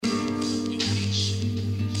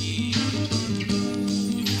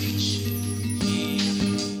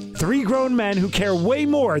Three grown men who care way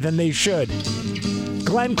more than they should.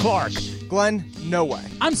 Glenn Clark. Glenn, no way.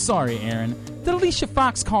 I'm sorry, Aaron. Did Alicia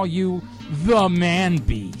Fox call you the Man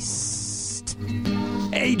Beast?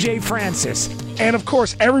 AJ Francis. And, of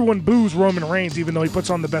course, everyone boos Roman Reigns, even though he puts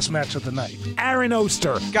on the best match of the night. Aaron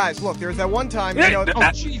Oster. Guys, look, there was that one time... Aaron.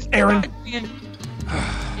 Aaron,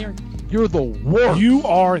 you're the worst. You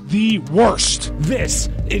are the worst. This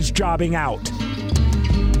is Jobbing Out.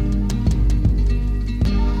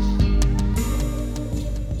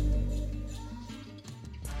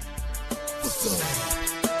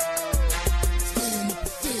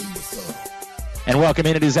 And welcome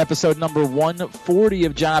in. It is episode number 140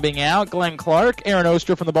 of Jobbing Out. Glenn Clark, Aaron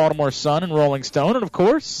Oster from the Baltimore Sun and Rolling Stone, and of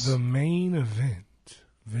course... The main event.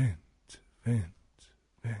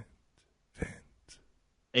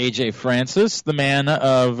 AJ Francis, the man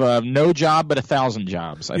of no job but 1,000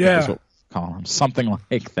 jobs, I think is what we call him. Something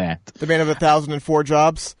like that. The man of 1,004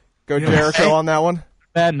 jobs. Go Jericho on that one.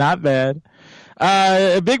 Not bad.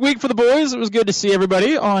 A big week for the boys. It was good to see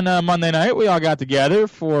everybody on Monday night. We all got together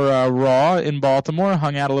for Raw in Baltimore,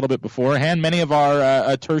 hung out a little bit beforehand. Many of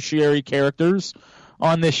our tertiary characters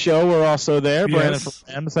on this show were also there. Yes. Brandon from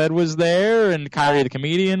Ramshead was there, and Kyrie the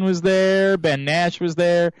comedian was there. Ben Nash was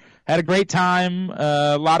there. Had a great time.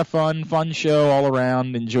 A lot of fun show all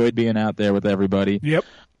around. Enjoyed being out there with everybody. Yep.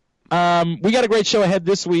 We got a great show ahead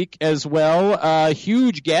this week as well.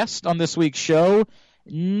 Huge guest on this week's show,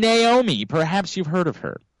 Naomi. Perhaps you've heard of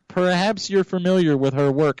her. Perhaps you're familiar with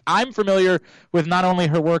her work. I'm familiar with not only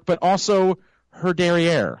her work, but also her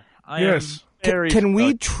derriere. Yes. Can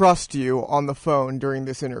we trust you on the phone during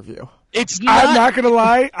this interview? It's not. I'm not going to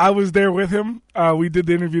lie. I was there with him. We did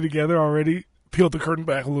the interview together already. Peeled the curtain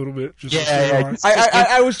back a little bit.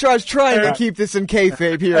 I was trying to keep this in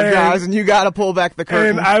kayfabe here, guys, and you got to pull back the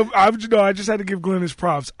curtain. And I just had to give Glenn his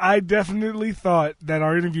props. I definitely thought that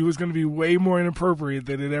our interview was going to be way more inappropriate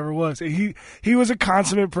than it ever was. And he was a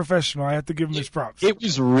consummate professional. I have to give him his props. It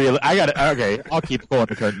was really. I'll keep pulling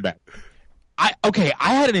the curtain back. I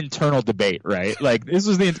had an internal debate, right? Like, this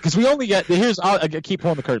was because we only get, I'll keep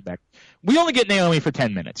pulling the curtain back. We only get Naomi for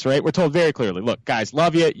 10 minutes, right? We're told very clearly, look, guys,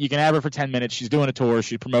 love you. You can have her for 10 minutes. She's doing a tour.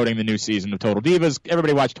 She's promoting the new season of Total Divas.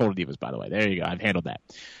 Everybody watch Total Divas, by the way. There you go. I've handled that.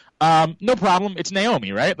 No problem. It's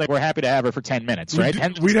Naomi, right? Like, we're happy to have her for 10 minutes, right?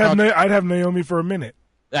 I'd have Naomi for a minute.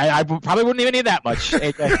 I probably wouldn't even need that much.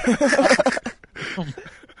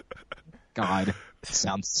 God, it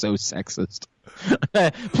sounds so sexist.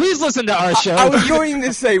 Please listen to our show. I was going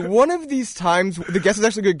to say, one of these times, the guest is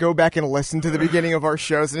actually going to go back and listen to the beginning of our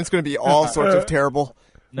shows, and it's going to be all sorts of terrible.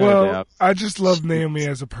 No doubt. I just love Naomi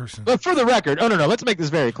as a person. But for the record, no, let's make this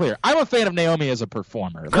very clear. I'm a fan of Naomi as a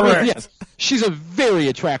performer. Correct. Yes, she's a very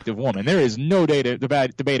attractive woman. There is no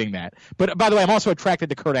debating that. But by the way, I'm also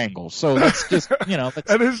attracted to Kurt Angle. So let's just,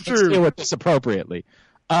 that is true. Let's deal with this appropriately.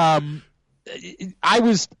 There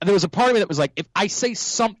was a part of me that was like, if I say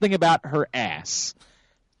something about her ass,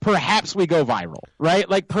 perhaps we go viral, right?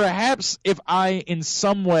 Like, perhaps if I in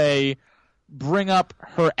some way bring up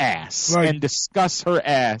her ass and discuss her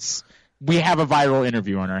ass, we have a viral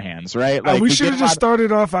interview on our hands, right? Like, we should have just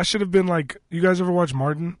started off. I should have been like, you guys ever watch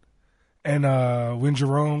Martin? And when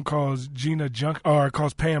Jerome calls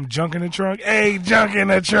calls Pam junk in the trunk, hey, junk in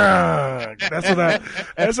the trunk.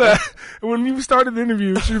 When you started the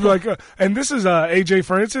interview, she'd be like, and this is AJ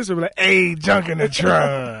Francis, it'd be like, hey, junk in the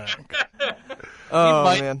trunk. Oh, we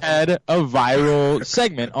might man. had a viral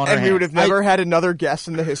segment on our And we would have never had another guest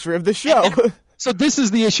in the history of the show. So this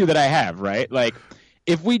is the issue that I have, right? Like,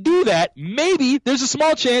 if we do that, maybe there's a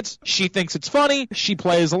small chance she thinks it's funny. She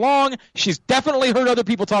plays along. She's definitely heard other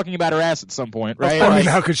people talking about her ass at some point, right? I mean,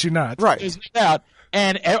 how could she not? Right. There's no doubt.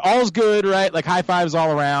 And all's good, right? Like, high fives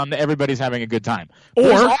all around. Everybody's having a good time. Or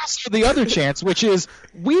there's also the other chance, which is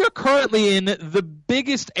we are currently in the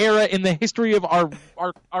biggest era in the history of our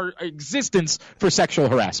existence for sexual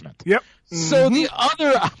harassment. Yep. So the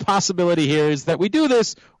other possibility here is that we do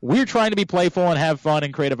this, we're trying to be playful and have fun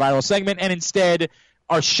and create a viral segment, and instead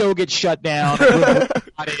our show gets shut down.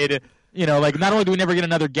 Like, not only do we never get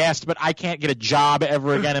another guest, but I can't get a job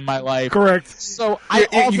ever again in my life. Correct. So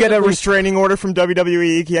you get a restraining order from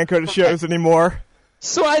WWE. You can't go to shows anymore.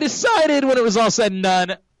 So I decided when it was all said and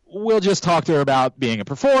done, we'll just talk to her about being a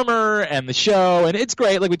performer and the show, and it's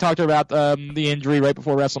great. Like, we talked to her about the injury right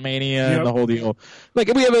before WrestleMania and the whole deal.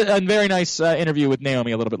 Like, we have a very nice interview with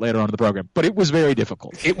Naomi a little bit later on in the program, but it was very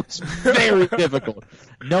difficult. It was very difficult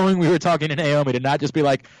knowing we were talking to Naomi to not just be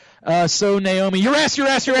like, so Naomi, your ass.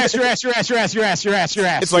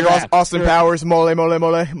 It's like Austin Powers,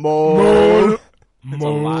 mole.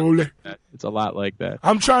 Mole. It's a lot like that.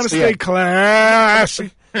 I'm trying to So, stay yeah.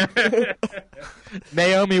 classy.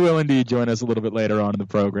 Naomi will indeed join us a little bit later on in the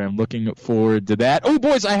program. Looking forward to that. Oh,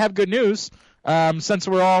 boys, I have good news. Since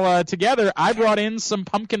we're all together, I brought in some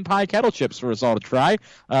pumpkin pie kettle chips for us all to try.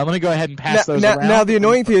 Let me go ahead and pass those around. Now, the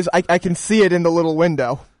annoying thing is I can see it in the little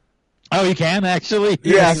window. Oh, you can actually?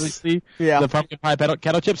 You Yes. actually see Yeah. the pumpkin pie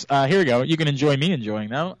kettle chips? Here we go. You can enjoy me enjoying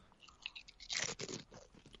them.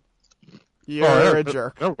 You're a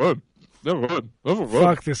jerk. They're good. They're good.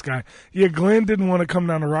 Fuck this guy. Yeah, Glenn didn't want to come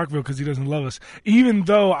down to Rockville because he doesn't love us. Even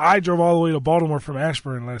though I drove all the way to Baltimore from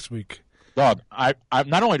Ashburn last week. Dog, I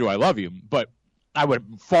not only do I love you, but I would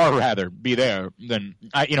far rather be there than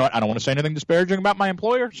you know what, I don't want to say anything disparaging about my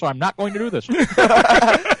employer, so I'm not going to do this.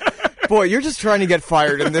 Boy, you're just trying to get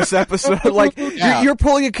fired in this episode. Like, Yeah. you're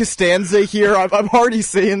pulling a Costanza here. I'm already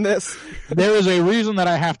seeing this. There is a reason that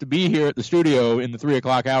I have to be here at the studio in the 3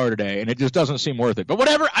 o'clock hour today, and it just doesn't seem worth it. But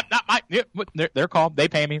whatever, I'm not they're called. They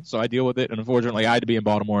pay me, so I deal with it. And unfortunately, I had to be in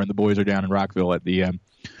Baltimore, and the boys are down in Rockville at the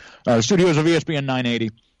studios of ESPN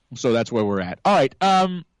 980. So that's where we're at. All right,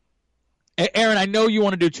 Aaron, I know you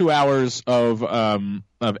want to do 2 hours of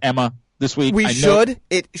Emma this week. We should.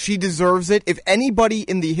 She deserves it. If anybody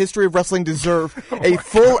in the history of wrestling deserve a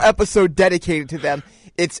full episode dedicated to them,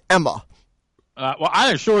 it's Emma. Well,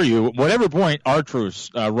 I assure you, whatever point R-Truth's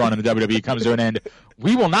run in the WWE comes to an end,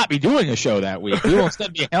 we will not be doing a show that week. We will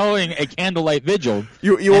instead be holding a candlelight vigil.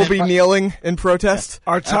 You will be kneeling in protest?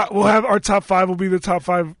 We'll have our top 5 will be the top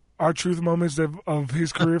 5 R-Truth moments of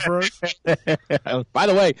his career for us. By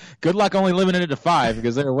the way, good luck only limiting it to 5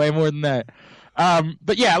 because there are way more than that.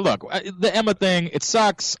 But yeah, look, the Emma thing, it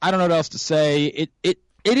sucks. I don't know what else to say. It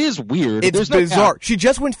is weird. It's There's no bizarre. doubt. She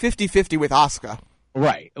just went 50-50 with Asuka.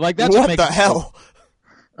 Right. Like that's What makes the it hell?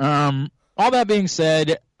 all that being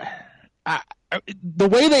said, the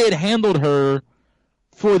way they had handled her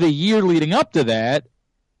for the year leading up to that,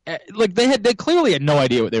 like they clearly had no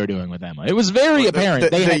idea what they were doing with Emma. It was very apparent.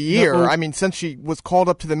 The year, I mean, since she was called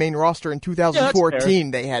up to the main roster in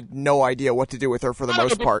 2014, they had no idea what to do with her for the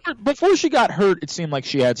most part. Before she got hurt, it seemed like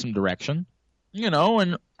she had some direction, you know,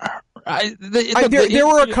 and there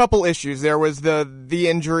were a couple issues. There was the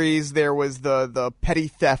injuries. There was the petty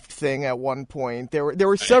theft thing at one point. There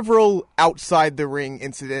were several outside the ring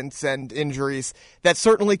incidents and injuries that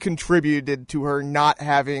certainly contributed to her not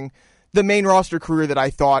having the main roster career that I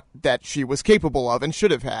thought that she was capable of and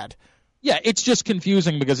should have had. Yeah, it's just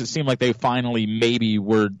confusing because it seemed like they finally maybe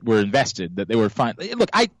were invested, that they were fine. Look,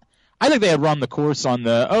 I think they had run the course on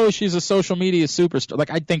she's a social media superstar. Like,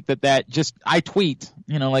 I think that just, I tweet,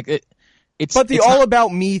 you know, like it's. But the All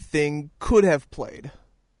About Me thing could have played.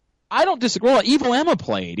 I don't disagree. Well, Evil Emma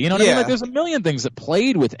played. You know what I mean? Like, there's a million things that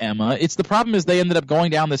played with Emma. It's the problem is they ended up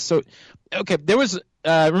going down this. Okay, there was.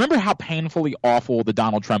 Remember how painfully awful the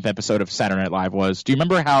Donald Trump episode of Saturday Night Live was? Do you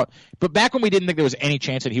remember how? But back when we didn't think there was any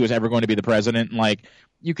chance that he was ever going to be the president, and like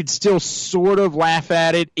you could still sort of laugh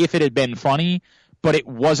at it if it had been funny, but it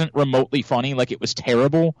wasn't remotely funny. Like it was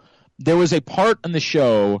terrible. There was a part in the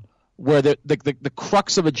show where the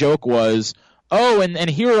crux of a joke was, and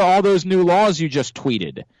here are all those new laws you just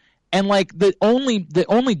tweeted. And like the only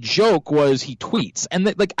joke was he tweets, and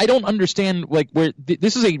like I don't understand like where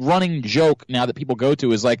this is a running joke now that people go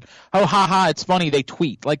to is like, oh haha, it's funny they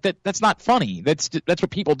tweet. Like that's not funny. That's what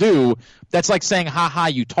people do. That's like saying haha,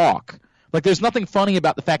 you talk. Like there's nothing funny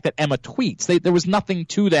about the fact that Emma tweets. There was nothing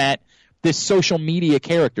to that. This social media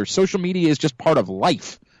character. Social media is just part of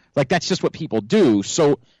life. Like that's just what people do.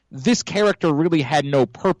 So this character really had no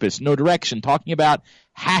purpose, no direction. Talking about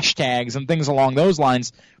hashtags and things along those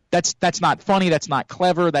lines. That's not funny. That's not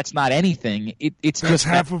clever. That's not anything. It's That's just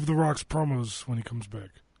half of The Rock's promos when he comes back.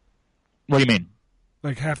 What do you mean?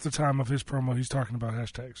 Like half the time of his promo, he's talking about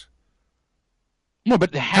hashtags. No,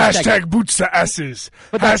 but the Hashtag boots to asses.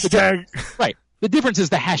 But that's Hashtag. Right. The difference is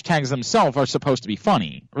the hashtags themselves are supposed to be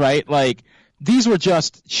funny, right? Like these were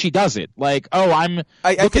just she does it. Like I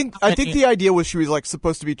think the idea was she was like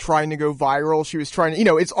supposed to be trying to go viral. She was trying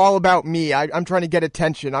to, it's all about me. I'm trying to get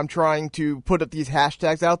attention. I'm trying to put up these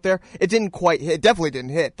hashtags out there. It didn't quite hit. It definitely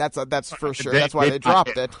didn't hit. That's for sure. That's why they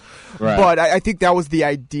dropped it. Right. But I think that was the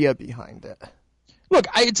idea behind it. Look,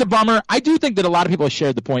 it's a bummer. I do think that a lot of people have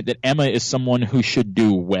shared the point that Emma is someone who should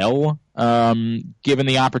do well, given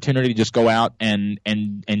the opportunity to just go out and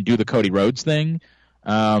do the Cody Rhodes thing.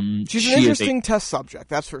 She's an interesting test subject,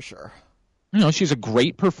 that's for sure. You know, she's a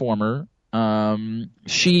great performer.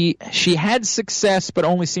 She had success, but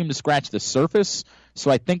only seemed to scratch the surface. So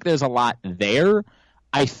I think there's a lot there.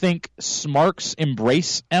 I think Smarks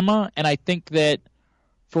embrace Emma, and I think that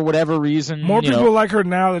for whatever reason, more people like her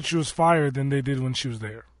now that she was fired than they did when she was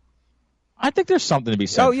there. I think there's something to be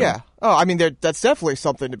said. Oh, yeah. Oh, I mean, that's definitely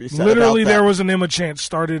something to be said. Literally, about that. there was an Emma Chance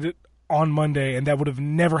started on Monday, and that would have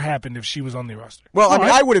never happened if she was on the roster. Well, I mean,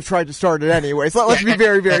 I would have tried to start it anyway, so let's be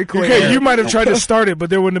very, very clear. Okay, you might have tried to start it, but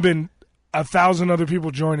there wouldn't have been 1,000 other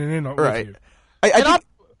people joining in with right. you.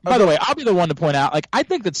 By the way, I'll be the one to point out, like, I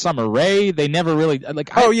think that Summer Rae, they never really, like...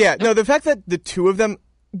 No, the fact that the two of them,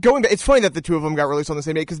 going back, it's funny that the two of them got released on the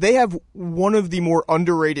same day, because they have one of the more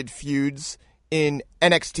underrated feuds in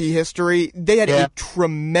NXT history. They had a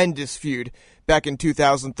tremendous feud back in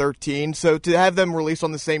 2013, so to have them released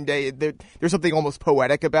on the same day, there's something almost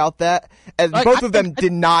poetic about that. And both of them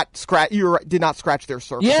did not scratch their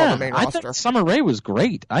surface on the main roster. I think Summer Rae was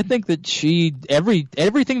great. I think that she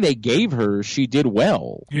everything they gave her, she did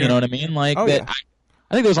well. You know what I mean? Like I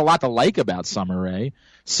think there's a lot to like about Summer Rae.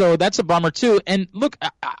 So that's a bummer too. And look,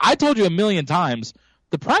 I told you a million times,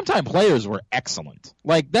 the Primetime Players were excellent.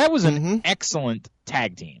 Like that was an excellent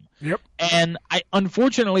tag team. Yep. And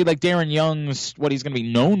unfortunately, like Darren Young's, what he's going to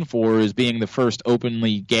be known for is being the first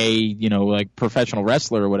openly gay, like professional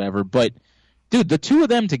wrestler or whatever. But dude, the two of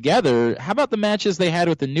them together, how about the matches they had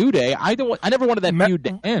with the New Day? I never wanted that feud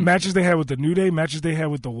to end. Matches they had with the New Day, matches they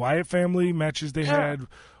had with the Wyatt family, matches they had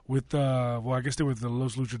with I guess they were the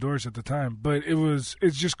Los Luchadores at the time. But it's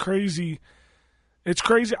just crazy. It's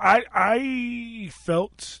crazy. I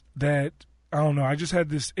felt that, I don't know, I just had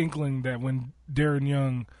this inkling that when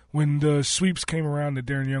the sweeps came around, that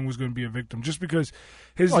Darren Young was going to be a victim, just because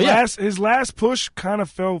his last push kind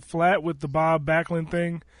of fell flat with the Bob Backlund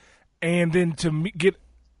thing, and then to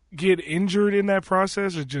get injured in that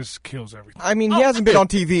process, it just kills everything. I mean, he hasn't been on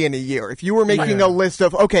TV in a year. If you were making a list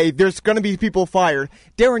of, okay, there's going to be people fired,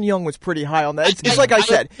 Darren Young was pretty high on that. It's like I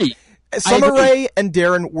said. Summer Rae and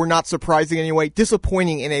Darren were not surprising anyway,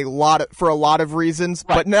 disappointing for a lot of reasons,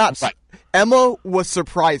 but not. Right. Emma was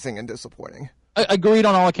surprising and disappointing. Agreed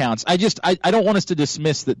on all accounts. I don't want us to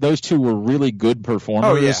dismiss that those two were really good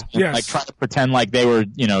performers. Oh, yeah. Yes. Like try to pretend like they were,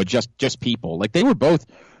 just people. Like they were both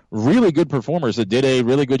really good performers that did a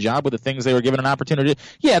really good job with the things they were given an opportunity to.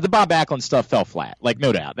 Yeah, the Bob Backlund stuff fell flat. Like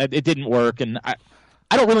no doubt. It didn't work, and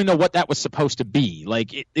I don't really know what that was supposed to be.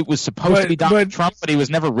 Like it was supposed to be Donald Trump, but he was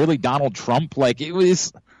never really Donald Trump. Like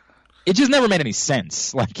it just never made any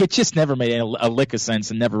sense. Like it just never made a lick of sense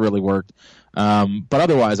and never really worked. But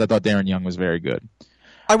otherwise, I thought Darren Young was very good.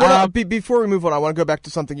 I want to before we move on, I want to go back to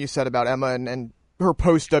something you said about Emma and her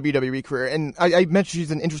post WWE career. And I mentioned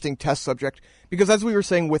she's an interesting test subject because, as we were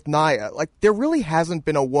saying with Nia, like there really hasn't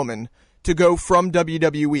been a woman to go from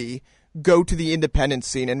WWE, go to the independent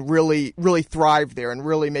scene and really, really thrive there and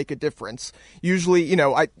really make a difference. Usually,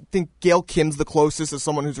 I think Gail Kim's the closest as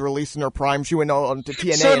someone who's released in her prime. She went on to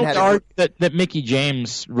TNA and had that Mickie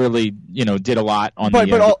James really, did a lot on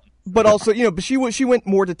but also, but she went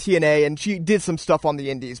more to TNA and she did some stuff on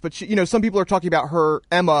the indies. But she, some people are talking about her,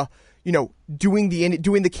 Emma, doing the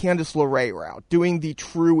Candice LeRae route, doing the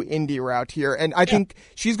true indie route here. And I think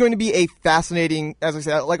she's going to be a fascinating, as I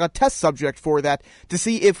said, like a test subject for that, to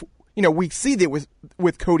see if, we see that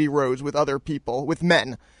with Cody Rhodes, with other people, with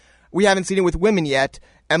men. We haven't seen it with women yet.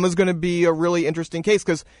 Emma's going to be a really interesting case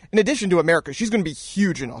because, in addition to America, she's going to be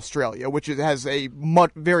huge in Australia, which has a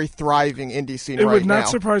very thriving indie scene right now. It would not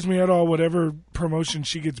surprise me at all, whatever promotion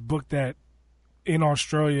she gets booked at in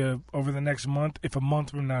Australia over the next month, if a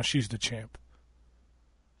month from now she's the champ.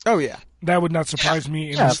 Oh, yeah. That would not surprise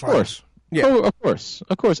me in the slightest. Of course. Yeah. Oh, of course.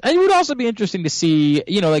 And it would also be interesting to see,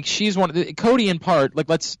 like she's Cody in part, like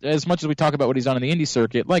as much as we talk about what he's done in the indie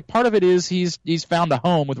circuit, like part of it is he's found a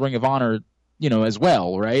home with Ring of Honor, as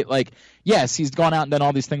well, right? Like, yes, he's gone out and done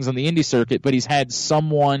all these things on the indie circuit, but he's had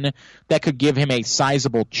someone that could give him a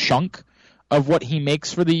sizable chunk of what he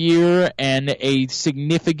makes for the year and a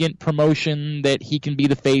significant promotion that he can be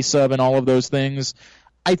the face of and all of those things.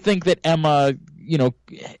 I think that Emma,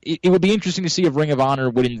 it would be interesting to see if Ring of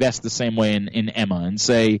Honor would invest the same way in Emma and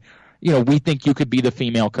say, we think you could be the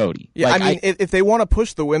female Cody. Yeah, like, if they want to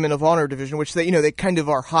push the Women of Honor division, which they kind of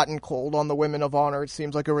are hot and cold on the Women of Honor, it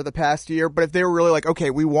seems like over the past year. But if they were really like, okay,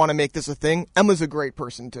 we want to make this a thing, Emma's a great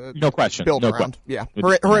person to build around. Yeah,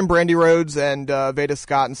 her and Brandy Rhodes and Veda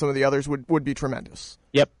Scott and some of the others would be tremendous.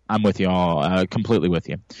 Yep, I'm with you all, completely with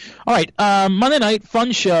you. All right, Monday night,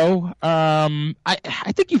 fun show. I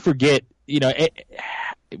think you forget,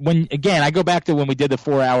 when again, I go back to when we did the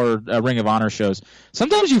 4-hour Ring of Honor shows.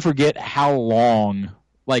 Sometimes you forget how long.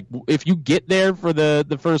 Like if you get there for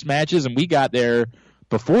the first matches, and we got there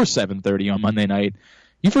before 7:30 on Monday night,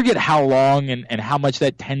 you forget how long and how much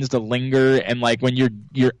that tends to linger. And like when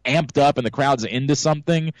you're amped up and the crowd's into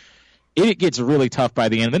something, it gets really tough by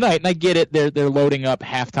the end of the night. And I get it; they're loading up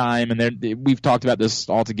halftime, and we've talked about this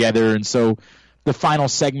all together, and so. the final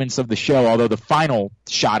segments of the show. Although the final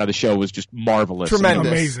shot of the show was just marvelous, tremendous,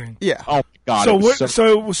 amazing. Yeah. Oh my God.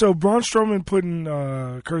 So Braun Strowman putting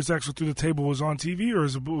Curtis Axel through the table was on TV, or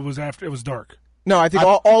was after it was dark? No, I think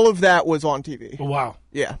all of that was on TV. Oh, wow.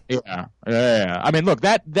 Yeah. I mean, look,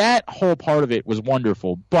 that whole part of it was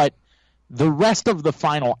wonderful, but the rest of the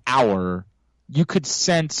final hour, you could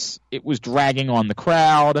sense it was dragging on the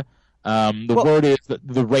crowd. Word is that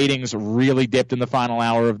the ratings really dipped in the final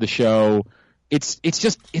hour of the show. It's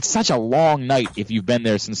such a long night if you've been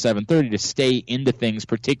there since 7:30 to stay into things,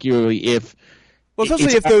 particularly if. Well,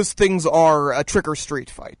 especially if those things are a trick or street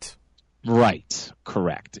fight. Right,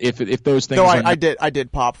 correct. If those things. No, I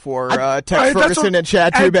did pop for Tex Ferguson and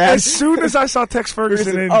Chad Too Bad. As soon as I saw Tex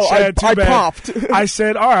Ferguson and Chad Too Bad, I popped. I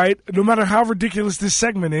said, "All right, no matter how ridiculous this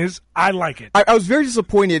segment is, I like it." I was very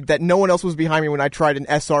disappointed that no one else was behind me when I tried an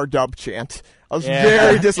SR dub chant. I was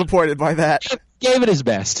very disappointed by that. Gave it his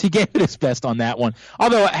best. He gave it his best on that one.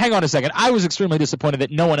 Although, hang on a second, I was extremely disappointed that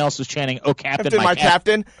no one else was chanting, "Oh, Captain, my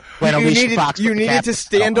Captain." When you needed to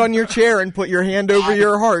stand on your chair and put your hand over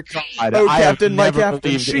your heart. God, oh, Captain, my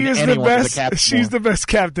Captain. She is the best. She's the best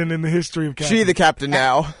captain in the history of captains. She the captain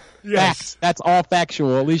now. Yes, that's all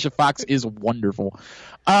factual. Alicia Fox is wonderful.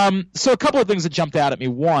 So a couple of things that jumped out at me.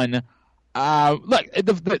 One. Look,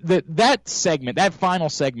 that segment, that final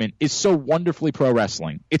segment, is so wonderfully pro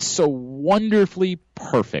wrestling. It's so wonderfully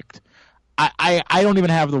perfect. I don't even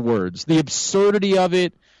have the words. The absurdity of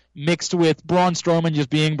it, mixed with Braun Strowman just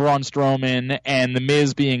being Braun Strowman and The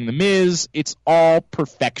Miz being The Miz, it's all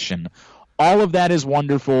perfection. All of that is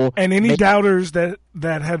wonderful. And any doubters that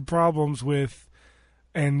had problems with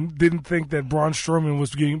and didn't think that Braun Strowman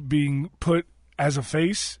was being put as a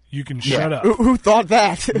face, you can shut up. Who thought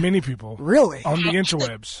that? Many people. Really? On the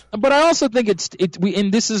interwebs. But I also think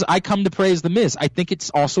I come to praise The Miz. I think it's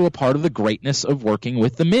also a part of the greatness of working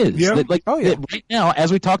with The Miz. Yeah. That, right now,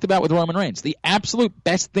 as we talked about with Roman Reigns, the absolute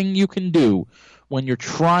best thing you can do when you're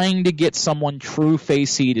trying to get someone true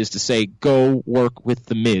face heat is to say, go work with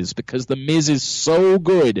The Miz, because The Miz is so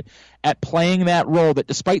good at playing that role that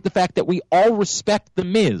despite the fact that we all respect The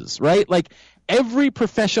Miz, right? Like, every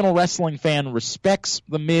professional wrestling fan respects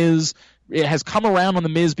The Miz. It has come around on The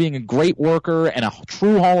Miz being a great worker and a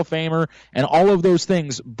true Hall of Famer and all of those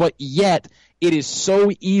things, but yet it is so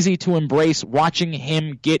easy to embrace watching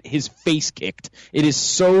him get his face kicked. It is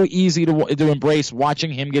so easy to embrace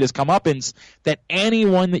watching him get his comeuppance that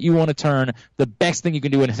anyone that you want to turn, the best thing you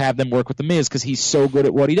can do is have them work with The Miz because he's so good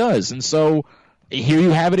at what he does. And so here you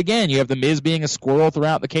have it again. You have The Miz being a squirrel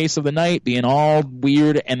throughout the case of the night, being all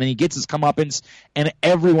weird, and then he gets his comeuppance, and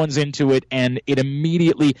everyone's into it, and it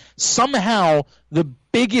immediately, somehow, the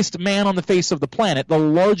biggest man on the face of the planet, the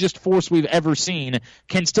largest force we've ever seen,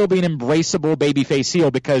 can still be an embraceable babyface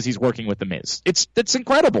heel because he's working with The Miz. It's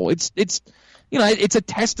incredible. It's a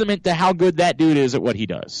testament to how good that dude is at what he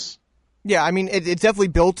does. Yeah, I mean, it's definitely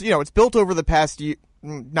built, it's built over the past year.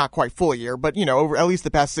 Not quite full year, but, over at least the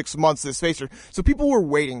past 6 months, this facer. So people were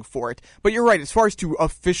waiting for it. But you're right, as far as to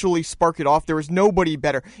officially spark it off, there was nobody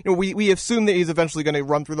better. We assume that he's eventually going to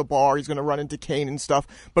run through the bar, he's going to run into Kane and stuff.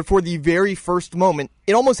 But for the very first moment,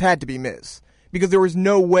 it almost had to be Miz. Because there was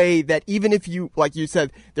no way that even if you, like you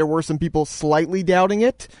said, there were some people slightly doubting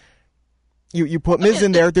it, you put Miz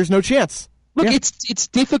in there, there's no chance. Look, it's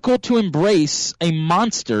difficult to embrace a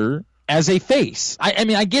monster as a face. I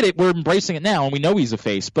mean, I get it. We're embracing it now, and we know he's a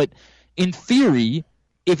face. But in theory,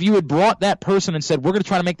 if you had brought that person and said, we're going to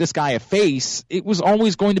try to make this guy a face, it was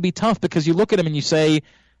always going to be tough because you look at him and you say,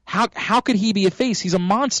 how could he be a face? He's a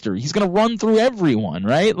monster. He's going to run through everyone,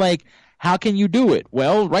 right? Like, how can you do it?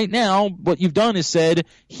 Well, right now, what you've done is said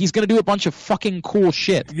he's going to do a bunch of fucking cool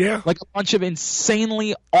shit. Yeah. Like a bunch of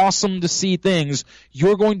insanely awesome to see things.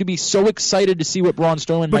 You're going to be so excited to see what Braun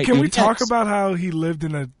Strowman might do. But can we talk about how he lived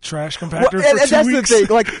in a trash compactor for 2 weeks? That's the thing.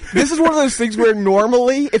 Like, this is one of those things where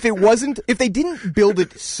normally, if they didn't build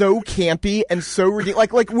it so campy and so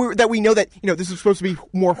ridiculous, that we know that, this is supposed to be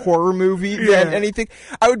more horror movie than anything,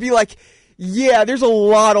 I would be like, yeah, there's a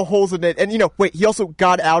lot of holes in it. And, he also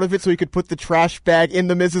got out of it so he could put the trash bag in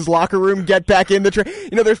the Miz's locker room, get back in the trash.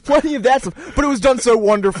 There's plenty of that stuff. But it was done so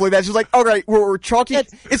wonderfully that it's just like, all right, we're chalking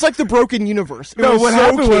it. It's like the broken universe. What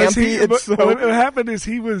happened is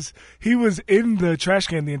he was in the trash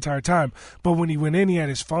can the entire time. But when he went in, he had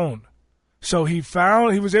his phone. So he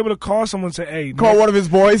was able to call someone and say, hey. Call one of his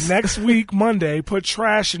boys. Next week, Monday, put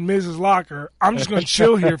trash in Miz's locker. I'm just going to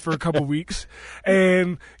chill here for a couple weeks.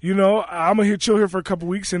 And, I'm going to chill here for a couple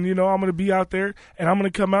weeks. And, I'm going to be out there. And I'm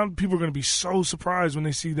going to come out. And people are going to be so surprised when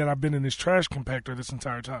they see that I've been in this trash compactor this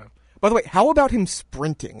entire time. By the way, how about him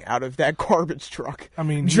sprinting out of that garbage truck? I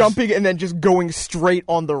mean, jumping and then just going straight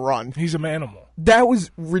on the run. He's an animal. That was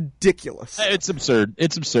ridiculous. It's absurd.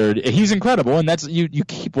 It's absurd. He's incredible, and that's you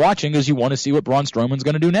keep watching because you want to see what Braun Strowman's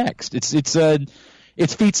going to do next.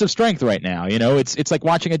 It's feats of strength right now. You know, it's like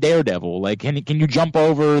watching a daredevil. Like, can you jump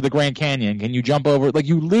over the Grand Canyon? Can you jump over? Like,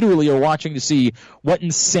 you literally are watching to see what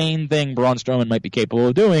insane thing Braun Strowman might be capable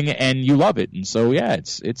of doing, and you love it. And so, yeah,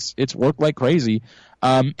 it's worked like crazy.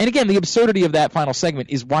 And again, the absurdity of that final segment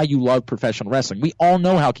is why you love professional wrestling. We all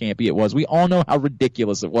know how campy it was. We all know how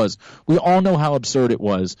ridiculous it was. We all know how absurd it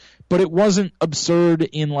was. But it wasn't absurd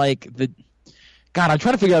in like the. God, I'm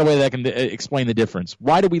trying to figure out a way that I can explain the difference.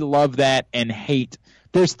 Why do we love that and hate?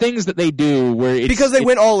 There's things that they do where it's... Because they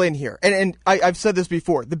went all in here. And I've said this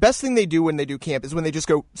before. The best thing they do when they do camp is when they just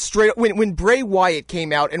go straight... When Bray Wyatt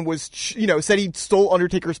came out and was, said he stole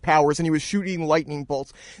Undertaker's powers and he was shooting lightning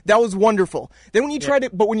bolts, that was wonderful. Then when you try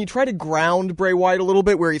to ground Bray Wyatt a little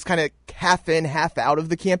bit, where he's kind of half in, half out of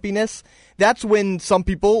the campiness, that's when some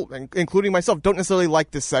people, including myself, don't necessarily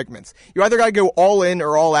like the segments. You either got to go all in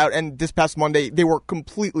or all out, and this past Monday, they were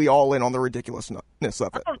completely all in on the ridiculousness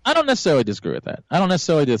of it. I don't necessarily disagree with that.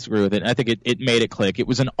 I think it made it click. It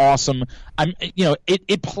was an awesome...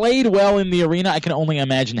 It played well in the arena. I can only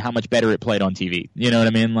imagine how much better it played on TV. You know what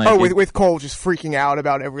I mean? Like, with Cole just freaking out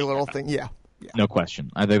about every little thing. Yeah. No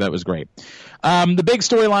question. I think that was great. The big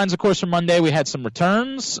storylines, of course, from Monday, we had some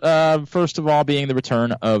returns. First of all, being the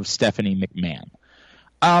return of Stephanie McMahon.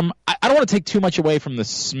 I don't want to take too much away from the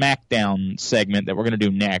SmackDown segment that we're going to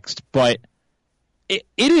do next, but it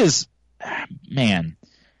is, man,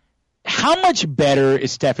 how much better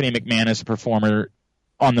is Stephanie McMahon as a performer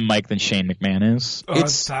on the mic than Shane McMahon is?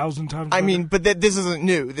 It's 1,000 times better. I mean, but this isn't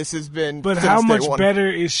new. This has been... But how much better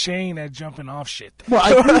is Shane at jumping off shit?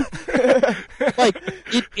 Well,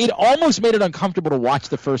 it almost made it uncomfortable to watch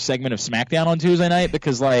the first segment of SmackDown on Tuesday night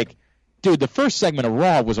because, dude, the first segment of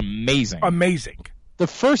Raw was amazing. Amazing. The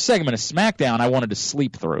first segment of SmackDown I wanted to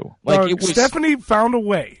sleep through. Stephanie found a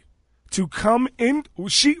way to come in.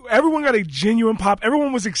 Everyone got a genuine pop.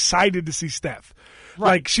 Everyone was excited to see Steph.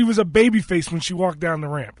 Right. Like, she was a babyface when she walked down the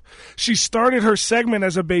ramp. She started her segment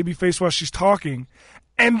as a babyface while she's talking,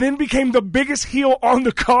 and then became the biggest heel on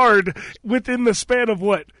the card within the span of,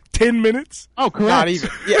 10 minutes? Oh, correct. Not even.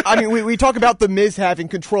 Yeah, I mean, we talk about The Miz having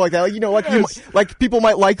control like that. Like people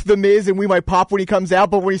might like The Miz and we might pop when he comes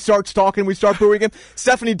out, but when he starts talking, we start booing him.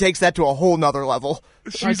 Stephanie takes that to a whole nother level.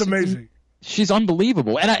 She's amazing. She's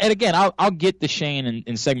unbelievable. And again, I'll get the Shane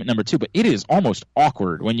in segment number 2, but it is almost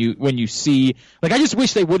awkward when you see, I just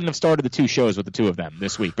wish they wouldn't have started the two shows with the two of them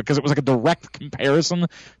this week because it was like a direct comparison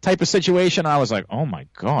type of situation. I was like, oh my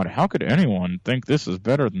God, how could anyone think this is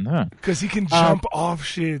better than that? Because he can jump off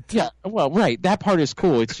shit. Yeah, well, right. That part is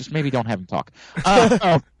cool. It's just maybe don't have him talk.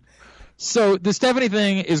 So the Stephanie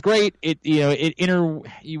thing is great.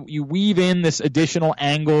 You weave in this additional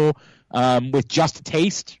angle with just a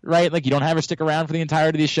taste, right? Like, you don't have her stick around for the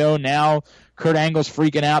entirety of the show. Now Kurt Angle's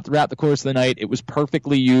freaking out throughout the course of the night. It was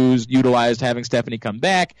perfectly utilized having Stephanie come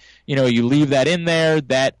back. You leave that in there.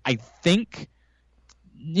 That I think,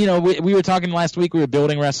 we were talking last week. We were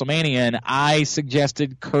building WrestleMania, and I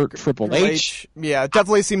suggested Kurt Triple H. Yeah, it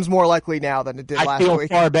definitely seems more likely now than it did last week. I feel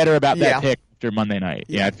far better about that pick after Monday night.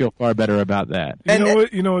 Yeah, I feel far better about that.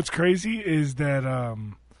 You know what's crazy is that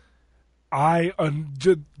I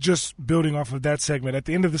just building off of that segment. At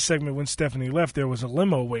the end of the segment, when Stephanie left, there was a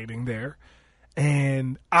limo waiting there,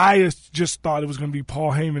 and I just thought it was going to be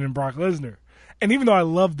Paul Heyman and Brock Lesnar. And even though I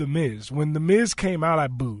loved The Miz, when The Miz came out, I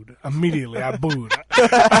booed. Immediately, I booed.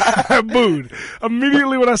 I booed.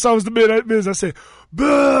 Immediately when I saw it was The Miz, I said,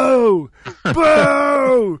 boo!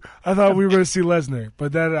 Boo! I thought we were going to see Lesnar,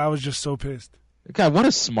 but I was just so pissed. God, what a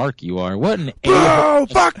smark you are. What an Bro,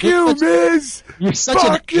 fuck you, Miz! You're such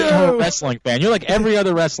an wrestling fan. You're like every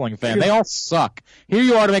other wrestling fan. They all suck. Here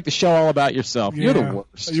you are to make the show all about yourself. Yeah, you're the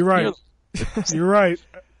worst. You're right. You're right.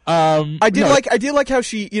 I did like how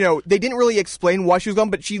she, they didn't really explain why she was gone,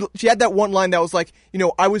 but she had that one line that was like,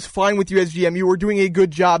 I was fine with you as GM. You were doing a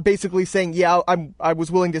good job, basically saying, yeah, I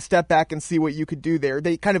was willing to step back and see what you could do there.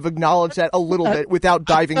 They kind of acknowledged that a little bit without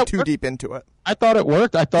diving too deep into it. I thought it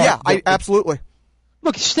worked. Absolutely.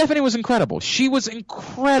 Look, Stephanie was incredible. She was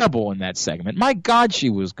incredible in that segment. My God, she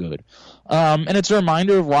was good. And it's a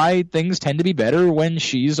reminder of why things tend to be better when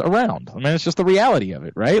she's around. I mean, it's just the reality of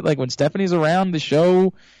it, right? Like, when Stephanie's around, the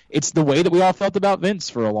show, it's the way that we all felt about Vince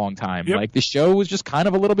for a long time. Yep. Like, the show was just kind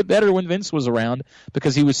of a little bit better when Vince was around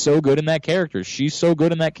because he was so good in that character. She's so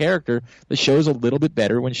good in that character. The show's a little bit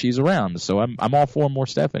better when she's around. So I'm all for more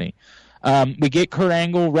Stephanie. We get Kurt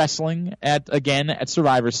Angle wrestling at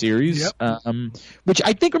Survivor Series, which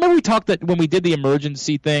I think, remember we talked that when we did the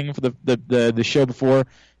emergency thing for the show before,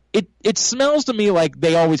 it smells to me like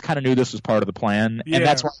they always kind of knew this was part of the plan, and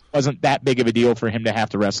that's why it wasn't that big of a deal for him to have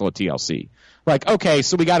to wrestle at TLC. Like, okay,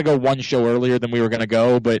 so we got to go one show earlier than we were going to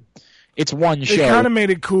go, but it's one show. It kind of made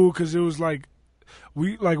it cool because it was like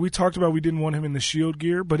we talked about, we didn't want him in the Shield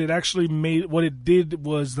gear, but it actually made, what it did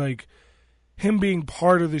was like, him being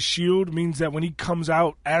part of the Shield means that when he comes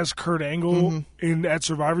out as Kurt Angle at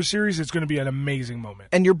Survivor Series, it's going to be an amazing moment.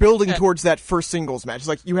 And you're building towards that first singles match. It's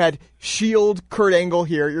like you had Shield Kurt Angle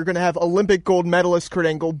here. You're going to have Olympic gold medalist Kurt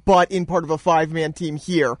Angle, but in part of a 5-man team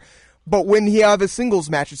here. But when he have a singles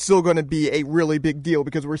match, it's still going to be a really big deal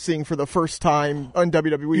because we're seeing for the first time on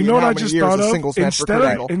WWE you know in what how I many just years thought a of? singles match for Kurt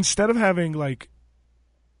Angle. Instead of having like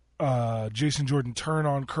Jason Jordan turn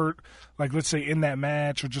on Kurt, like let's say in that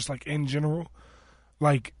match or just like in general,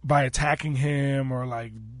 like by attacking him or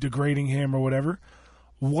like degrading him or whatever,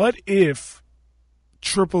 what if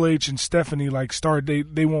Triple H and Stephanie like start,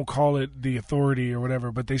 they won't call it the Authority or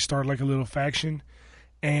whatever, but they start like a little faction,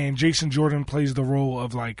 and Jason Jordan plays the role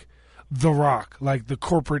of like The Rock, like the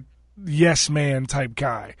corporate yes man type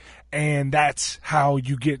guy, and that's how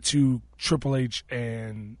you get to Triple H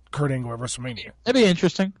and Kurt Angle at WrestleMania. That'd be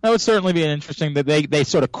interesting. That would certainly be interesting that they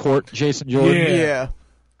sort of court Jason Jordan. Yeah.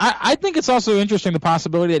 I think it's also interesting the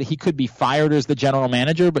possibility that he could be fired as the general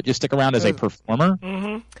manager, but just stick around as a performer.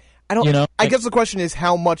 I guess the question is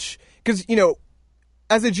how much, because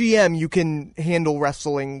as a GM you can handle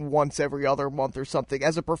wrestling once every other month or something.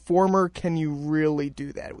 As a performer, can you really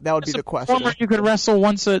do that? That would be the question. As a performer, you could wrestle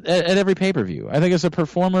once at every pay-per-view. I think as a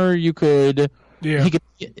performer, you could. Yeah.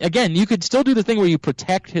 You could still do the thing where you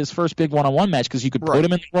protect his first big one-on-one match because you could put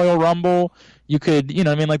him in the Royal Rumble. You could,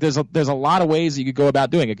 like there's a lot of ways that you could go about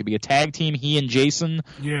doing it. It could be a tag team, he and Jason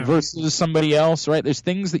versus somebody else, right? There's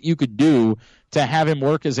things that you could do to have him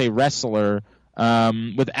work as a wrestler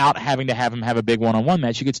without having to have him have a big one-on-one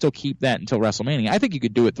match. You could still keep that until WrestleMania. I think you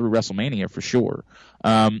could do it through WrestleMania for sure.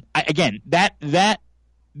 That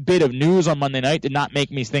bit of news on Monday night did not make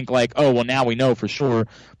me think like, oh, well, now we know for sure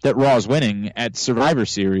that Raw is winning at Survivor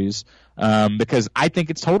Series, because I think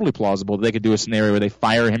it's totally plausible that they could do a scenario where they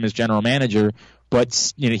fire him as general manager,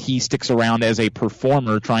 but he sticks around as a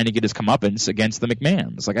performer trying to get his comeuppance against the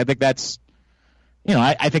McMahons. Like, I think that's,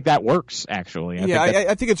 I think that works actually.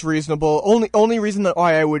 I think it's reasonable. Only reason that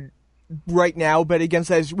why I would right now bet against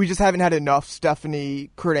that is we just haven't had enough Stephanie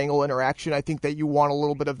Kurt Angle interaction. I think that you want a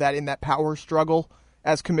little bit of that in that power struggle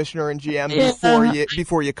as commissioner and GM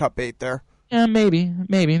before you cut bait there. Yeah, maybe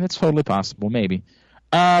that's totally possible. Maybe.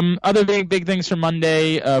 Other big things for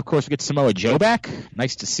Monday. Of course, we get Samoa Joe back.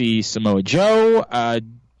 Nice to see Samoa Joe.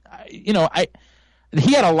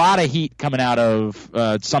 He had a lot of heat coming out of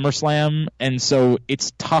SummerSlam, and so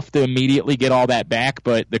it's tough to immediately get all that back.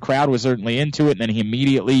 But the crowd was certainly into it, and then he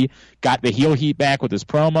immediately got the heel heat back with his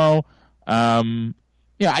promo.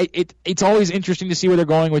 It's always interesting to see where they're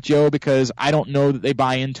going with Joe because I don't know that they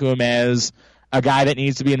buy into him as a guy that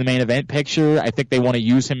needs to be in the main event picture. I think they want to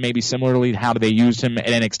use him maybe similarly to how they used him at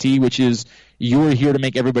NXT, which is you're here to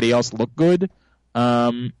make everybody else look good.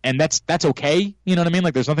 And that's okay. You know what I mean?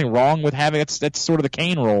 Like there's nothing wrong with having that's sort of the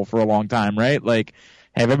Kane role for a long time, right? Like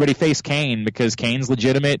have everybody face Kane because Kane's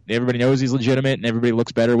legitimate, everybody knows he's legitimate, and everybody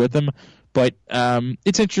looks better with him. But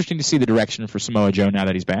it's interesting to see the direction for Samoa Joe now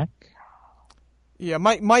that he's back. Yeah,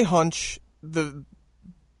 my hunch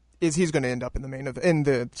is he's going to end up in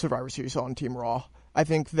the Survivor Series on Team Raw. I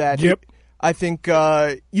think that. Yep. I think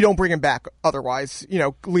you don't bring him back otherwise.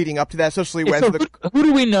 Leading up to that, especially when who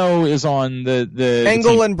do we know is on the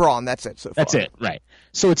Angle and Braun? That's it. So far. That's it, right?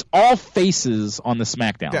 So it's all faces on the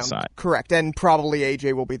SmackDown side. Correct, and probably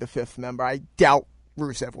AJ will be the 5th member. I doubt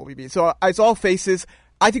Rusev will be. So it's all faces.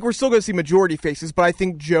 I think we're still going to see majority faces, but I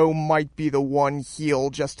think Joe might be the one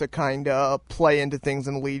heel just to kind of play into things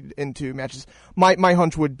and lead into matches. My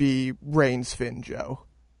hunch would be Reigns, Finn, Joe.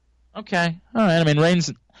 Okay. All right. I mean,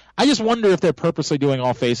 Reigns, I just wonder if they're purposely doing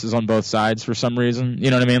all faces on both sides for some reason.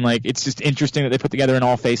 You know what I mean? Like, it's just interesting that they put together an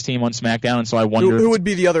all-face team on SmackDown, and so I wonder... Who would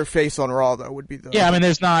be the other face on Raw, though? Yeah, I mean,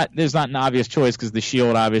 there's not an obvious choice because the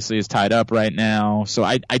Shield obviously is tied up right now, so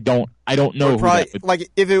I don't know who that would... Like,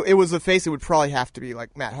 if it was a face, it would probably have to be,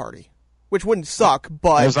 like, Matt Hardy. Which wouldn't suck,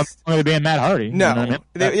 but... There's nothing wrong with being Matt Hardy. No, you know what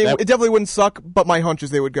I mean? It definitely wouldn't suck, but my hunch is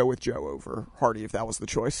they would go with Joe over Hardy if that was the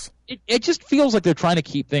choice. It just feels like they're trying to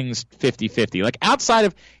keep things 50-50. Like, outside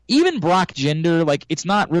of... Even Brock Jinder, like, it's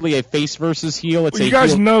not really a face versus heel. It's you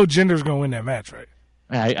guys know Jinder's going to win that match, right?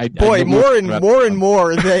 More and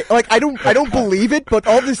more. They I don't believe it, but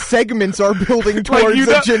all the segments are building towards a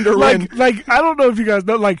Jinder win. Like I don't know if you guys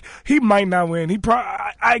know. Like he might not win.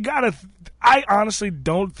 I honestly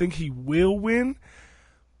don't think he will win.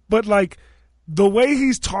 But like the way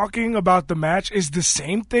he's talking about the match is the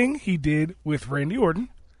same thing he did with Randy Orton.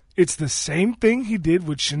 It's the same thing he did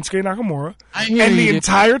with Shinsuke Nakamura. And the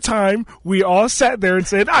entire time, we all sat there and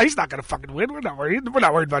said, he's not going to fucking win. We're not worried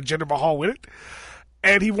about Jinder Mahal winning.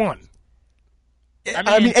 And he won.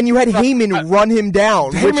 I mean, and you had Heyman run him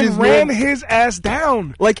down. Heyman ran his ass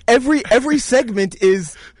down. Like, every segment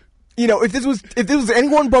is, if this was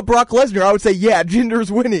anyone but Brock Lesnar, I would say, yeah,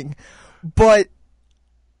 Jinder's winning. But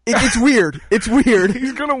it's weird. It's weird.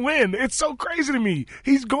 He's gonna win. It's so crazy to me.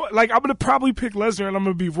 He's going. I'm gonna probably pick Lesnar, and I'm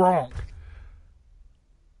gonna be wrong.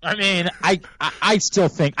 I mean, I still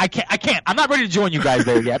think I can't. I'm not ready to join you guys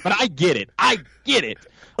there yet, but I get it.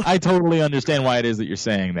 I totally understand why it is that you're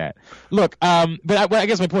saying that. Look, but I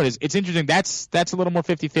guess my point is, it's interesting. That's a little more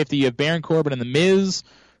 50-50. You have Baron Corbin and The Miz,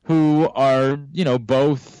 who are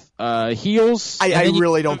both heels. I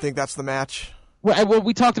really don't think that's the match. Well,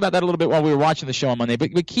 we talked about that a little bit while we were watching the show on Monday, but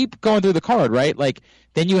we keep going through the card, right? Like,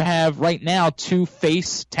 then you have right now 2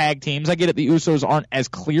 face tag teams. I get it, the Usos aren't as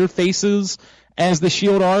clear faces as the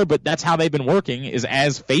Shield are, but that's how they've been working, is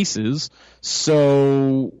as faces.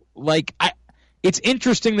 So, it's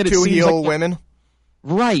interesting that it seems 2 heel women.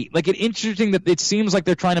 Right. Like, it's interesting that it seems like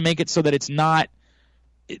they're trying to make it so that it's not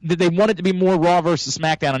that they want it to be more Raw versus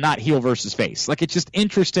SmackDown and not heel versus face. Like, it's just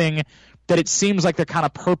interesting that it seems like they're kind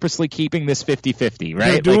of purposely keeping this 50-50,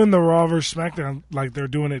 right? They're doing the Raw versus SmackDown like they're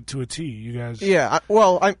doing it to a T. You guys. Yeah.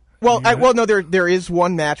 No. There is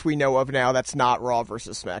one match we know of now that's not Raw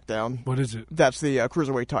versus SmackDown. What is it? That's the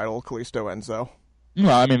cruiserweight title, Kalisto Enzo.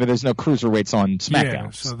 Well, I mean, but there's no cruiserweights on SmackDown. Yeah,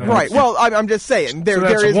 so right. Well, I'm just saying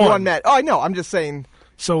there is one match. Oh, I know. I'm just saying.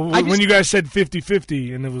 So when you guys said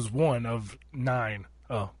 50-50 and it was 1 of 9.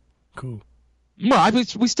 Oh, cool. Well,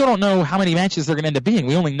 we still don't know how many matches they're going to end up being.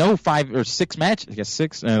 We only know 5 or 6 matches. I guess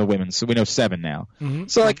 6 women, so we know 7 now. Mm-hmm.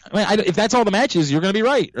 So, if that's all the matches, you're going to be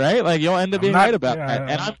right? Like, you'll end up being right about that.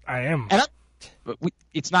 And I am.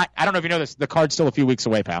 It's not. I don't know if you know this. The card's still a few weeks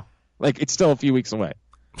away, pal. Like, it's still a few weeks away.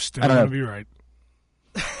 I'm still going to be right.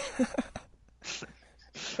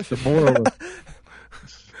 The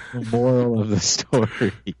moral of the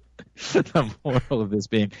story. The moral of this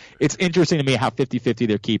being, it's interesting to me how 50-50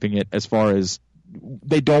 they're keeping it, as far as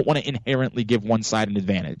they don't want to inherently give one side an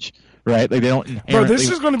advantage, right? Like, they don't inherently. Bro, this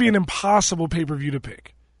is going to be an impossible pay-per-view to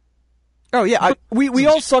pick. Oh yeah, we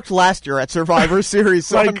all sucked last year at Survivor Series,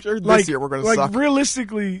 so I'm sure this year we're going to suck.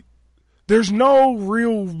 Realistically, there's no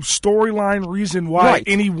real storyline reason why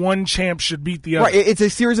any one champ should beat the other. Right, it's a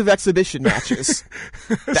series of exhibition matches.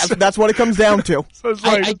 That's what it comes down to. So it's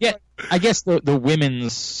I guess the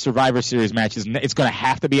women's Survivor Series matches, it's going to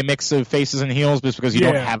have to be a mix of faces and heels, just because you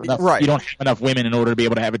don't have enough. Right. You don't have enough women in order to be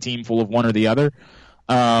able to have a team full of one or the other.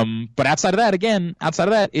 But outside of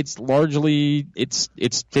that, it's largely it's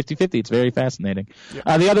 50-50. It's very fascinating.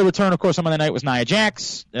 Yep. The other return, of course, on Monday night was Nia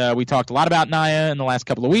Jax. We talked a lot about Nia in the last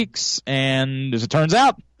couple of weeks, and as it turns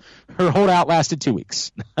out, her holdout lasted 2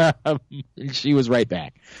 weeks. She was right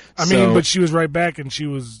back. But she was right back, and she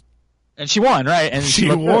was. And she won, right? And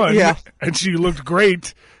she won, and she looked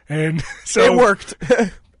great, and so it worked.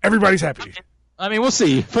 Everybody's happy. I mean, we'll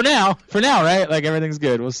see. For now, right? Like, everything's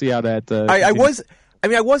good. We'll see how that. I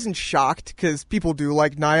wasn't shocked, because people do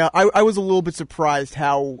like Nia. I was a little bit surprised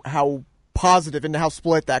how positive and how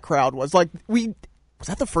split that crowd was. Like, was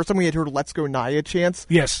that the first time we had heard "Let's Go Nia" chants?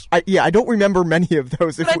 Yes. I don't remember many of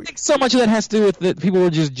those. I think so much of that has to do with that people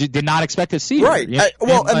did not expect to see her. Right.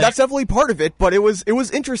 And that's definitely part of it. But it was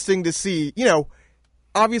interesting to see.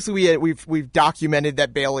 Obviously we've documented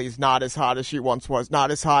that Bayley's not as hot as she once was. Not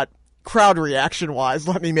as hot crowd reaction wise.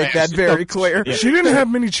 Let me make that very clear. Yeah. She didn't have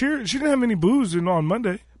many cheers. She didn't have many boos on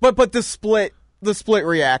Monday. But the split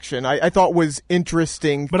reaction I thought was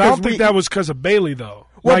interesting. But I don't think that was because of Bayley though.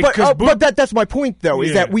 Well, but that's my point, though,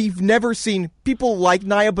 is that we've never seen people like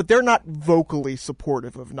Nia, but they're not vocally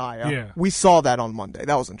supportive of Nia. Yeah. We saw that on Monday.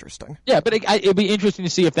 That was interesting. Yeah, but it'd be interesting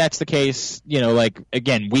to see if that's the case,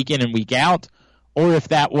 again, week in and week out, or if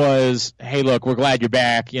that was, hey, look, we're glad you're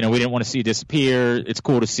back. We didn't want to see you disappear. It's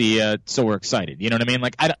cool to see you, so we're excited. You know what I mean?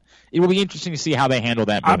 Like, it will be interesting to see how they handle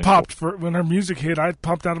that. I popped when her music hit. I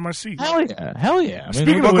popped out of my seat. Hell yeah! I mean,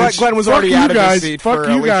 Speaking of which, Glenn was already out of his seat. Fuck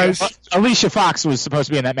you guys. Alicia Fox was supposed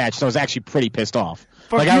to be in that match, so I was actually pretty pissed off.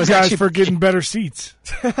 Fuck you guys for getting better seats.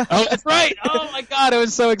 Oh, that's right! Oh my god, I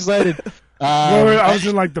was so excited. I was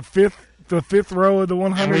in like the fifth the fifth row of the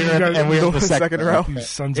 100. And we were in the second row. You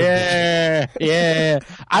sons of bitches. Yeah.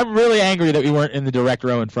 I'm really angry that we weren't in the direct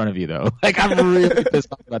row in front of you, though. Like, I'm really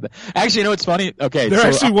pissed off about that. Actually, you know what's funny? Okay, there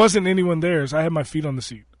actually wasn't anyone there, so I had my feet on the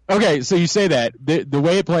seat. Okay, so you say that. The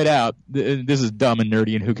way it played out, this is dumb and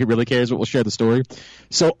nerdy, and who really cares, but we'll share the story.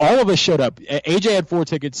 So all of us showed up. AJ had 4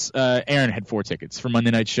 tickets. Aaron had 4 tickets for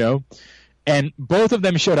Monday Night's show. And both of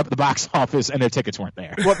them showed up at the box office, and their tickets weren't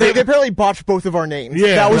there. Well, they apparently botched both of our names.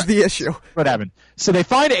 Yeah, that was the issue. What happened? So they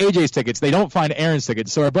find AJ's tickets. They don't find Aaron's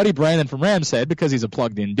tickets. So our buddy Brandon from Ramshead, because he's a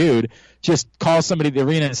plugged-in dude, just calls somebody at the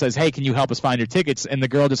arena and says, hey, can you help us find your tickets? And the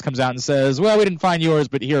girl just comes out and says, well, we didn't find yours,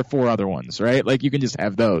 but here are 4 other ones, right? Like, you can just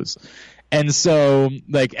have those. And so,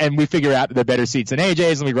 like, and we figure out that they're better seats than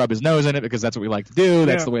AJ's, and we rub his nose in it because that's what we like to do.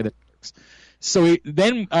 That's the way that it works. So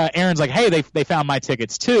then Aaron's like, hey, they found my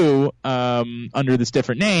tickets too under this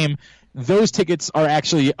different name. Those tickets are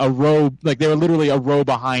actually a row, like they were literally a row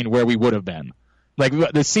behind where we would have been. Like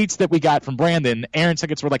the seats that we got from Brandon, Aaron's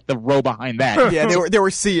tickets were like the row behind that. Yeah, they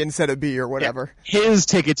were C instead of B or whatever. Yeah, his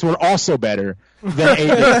tickets were also better than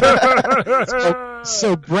AJ.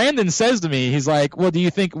 So Brandon says to me, he's like, well, do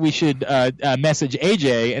you think we should message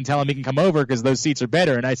AJ and tell him he can come over because those seats are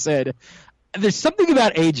better? And I said, there's something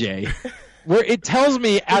about AJ where it tells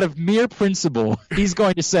me out of mere principle he's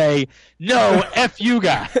going to say, no, F you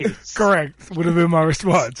guys. Correct. Would have been my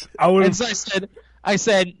response. And so I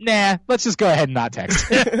said, nah, let's just go ahead and not text.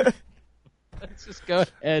 Let's just go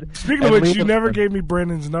ahead. Speaking of which, you never gave me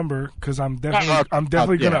Brandon's number because I'm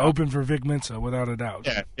definitely going to open for Vic Mensa without a doubt.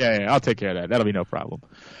 Yeah. I'll take care of that. That'll be no problem.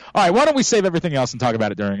 All right, why don't we save everything else and talk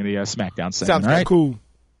about it during the SmackDown segment? Sounds all right? Cool.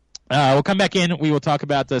 We'll come back in. We will talk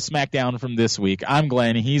about the SmackDown from this week. I'm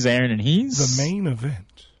Glenn. He's Aaron, and he's the main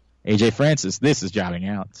event. AJ Francis. This is Jobbing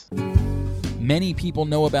Out. Many people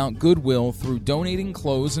know about Goodwill through donating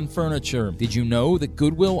clothes and furniture. Did you know that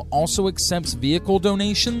Goodwill also accepts vehicle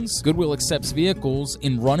donations? Goodwill accepts vehicles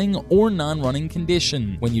in running or non-running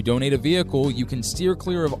condition. When you donate a vehicle, you can steer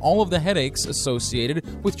clear of all of the headaches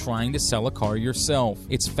associated with trying to sell a car yourself.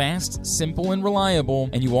 It's fast, simple, and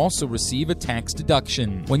reliable, and you also receive a tax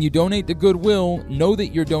deduction. When you donate to Goodwill, know that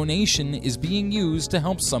your donation is being used to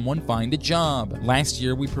help someone find a job. Last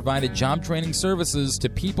year, we provided job training services to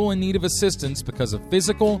people in need of assistance because of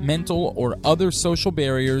physical, mental, or other social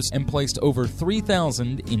barriers and placed over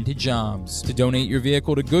 3,000 into jobs. To donate your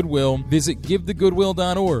vehicle to Goodwill, visit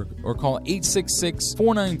givethegoodwill.org or call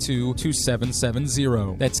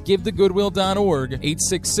 866-492-2770. That's givethegoodwill.org,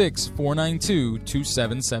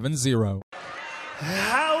 866-492-2770.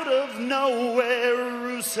 Out of nowhere,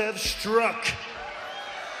 Rusev struck,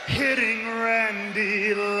 hitting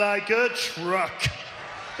Randy like a truck.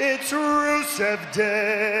 It's Rusev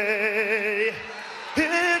Day.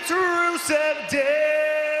 It's Rusev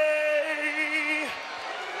Day.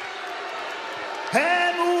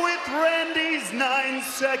 And with Randy's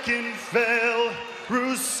 9-second fail,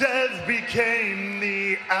 Rusev became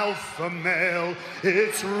the alpha male.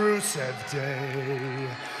 It's Rusev Day.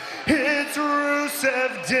 It's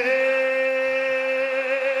Rusev Day.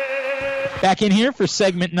 Back in here for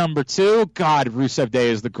segment number 2. God, Rusev Day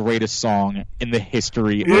is the greatest song in the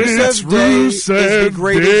history. Rusev Day is the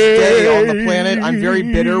greatest day on the planet. I'm very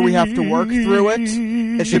bitter we have to work through it.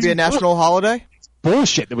 It should be a national holiday.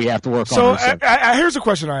 Bullshit that we have to work on. So here's a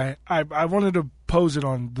question I wanted to pose it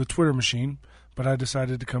on the Twitter machine, but I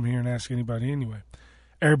decided to come here and ask everybody anyway.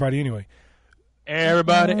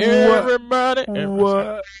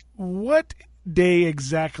 What day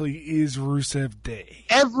exactly is Rusev Day?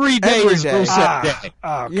 Every day is Rusev Day.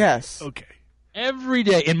 Okay. Yes. Okay. Every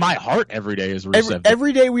day. In my heart, every day is Rusev Day.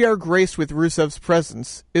 Every day we are graced with Rusev's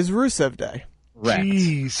presence is Rusev Day. Right.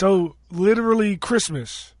 Gee, so literally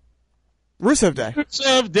Christmas. Rusev Day.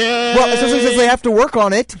 Rusev Day. Well, especially since they have to work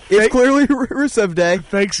on it, it's clearly Rusev Day.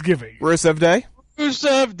 Thanksgiving. Rusev Day.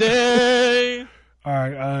 Rusev Day. All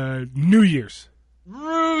right. New Year's.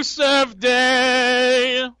 Rusev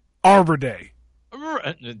Day. Arbor Day.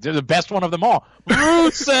 The best one of them all.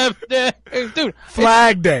 Rusev Day. Dude.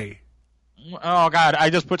 Flag Day. Oh, God. I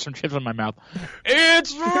just put some chips in my mouth.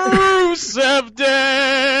 It's Rusev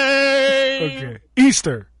Day. Okay.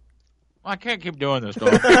 Easter. I can't keep doing this, though.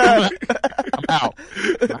 I'm out.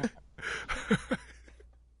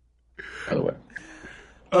 By the way.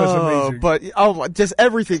 That's amazing. But just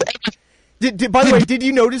everything. By the way, did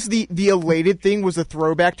you notice the elated thing was a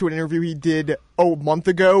throwback to an interview he did a month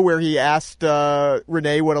ago where he asked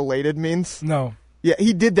Renee what elated means? No. Yeah,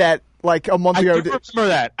 he did that like a month ago. I do remember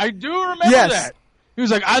that. That. He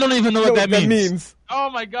was like, I don't even know what that means.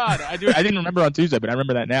 Oh, my God. I didn't remember on Tuesday, but I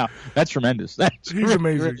remember that now. That's tremendous. He's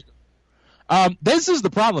amazing. This is the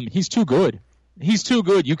problem. He's too good. He's too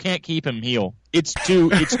good. You can't keep him heel. It's too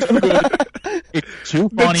good. It's too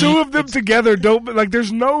funny. The two of them together don't like.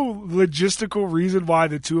 There's no logistical reason why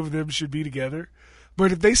the two of them should be together.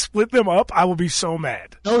 But if they split them up, I will be so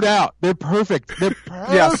mad. No doubt, they're perfect. They're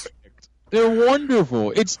perfect. Yes. They're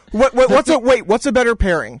wonderful. It's what's a better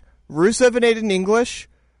pairing? Rusev and Aiden English,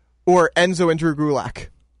 or Enzo and Drew Gulak?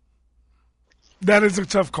 That is a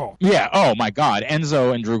tough call. Yeah. Oh my God,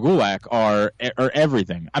 Enzo and Drew Gulak are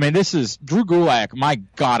everything. I mean, this is Drew Gulak. My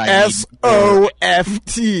God,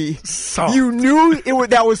 SOFT. You knew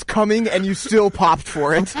that was coming, and you still popped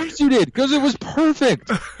for it. Of course you did, because it was perfect,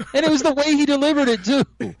 and it was the way he delivered it too.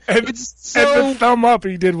 And the thumb up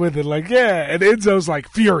he did with it, like and Enzo's like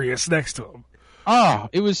furious next to him. Oh,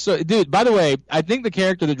 it was so... Dude, by the way, I think the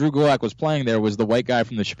character that Drew Gulak was playing there was the white guy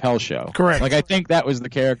from the Chappelle Show. Correct. Like, I think that was the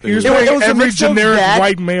character. He was playing every generic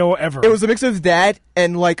white male ever. It was a mix of that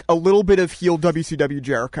and, like, a little bit of heel WCW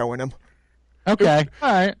Jericho in him. Okay.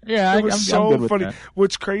 All right. Yeah, it was I'm so good with funny. that.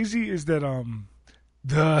 What's crazy is that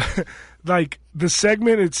the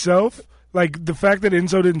segment itself... Like, the fact that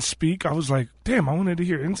Enzo didn't speak, I was like, damn, I wanted to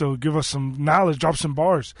hear Enzo give us some knowledge, drop some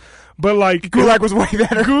bars. But, like... Gulak was way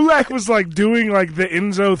better. Gulak was, like, doing, like, the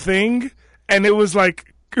Enzo thing, and it was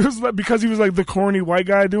like because he was, like, the corny white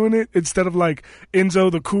guy doing it, instead of, like, Enzo,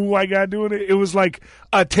 the cool white guy doing it, it was, like,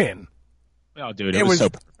 a 10. Oh, dude, it was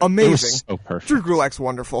so amazing. It was so perfect. Drew Gulak's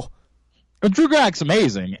wonderful. Drew Gulak's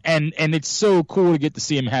amazing, and it's so cool to get to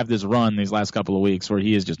see him have this run these last couple of weeks where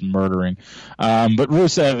he is just murdering. But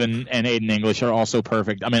Rusev and Aiden English are also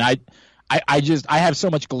perfect. I mean, I have so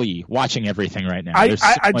much glee watching everything right now. I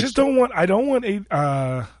don't want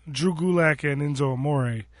Drew Gulak and Enzo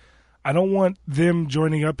Amore. I don't want them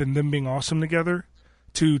joining up and them being awesome together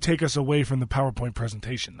to take us away from the PowerPoint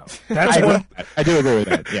presentation, though. That's I do agree with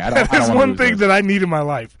that. Yeah, that's one thing that I need in my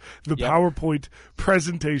life: the PowerPoint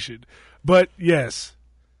presentation. But yes,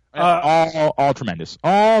 all tremendous,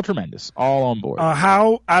 all on board.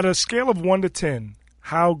 How, at a scale of 1 to 10,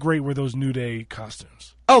 how great were those New Day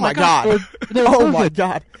costumes? Oh my God! Oh my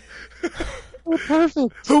God! They're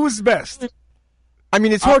perfect. Who was best? I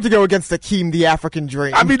mean, it's hard to go against Akeem, the African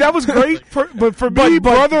Dream. I mean, that was great, but for me,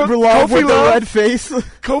 brother, Love with the red face.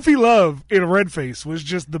 Kofi Love in a red face was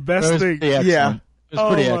just the best thing. Yeah.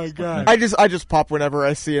 Oh my God! I just pop whenever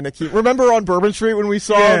I see an Akeem. Remember on Bourbon Street when we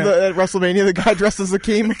saw at WrestleMania the guy dressed as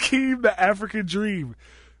Akeem? Akeem, the African Dream.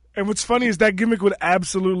 And what's funny is that gimmick would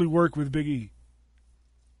absolutely work with Big E.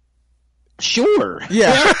 Sure.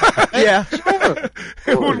 Yeah. Yeah. Sure.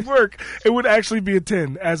 It would work. It would actually be a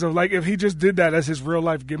 10 as of like if he just did that as his real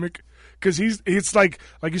life gimmick. Because it's like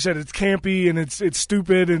you said, it's campy and it's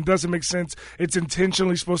stupid and doesn't make sense. It's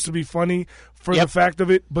intentionally supposed to be funny for the fact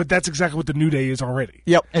of it, but that's exactly what the New Day is already.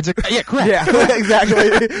 Yep. Correct. Yeah, exactly.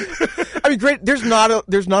 I mean, great. There's not a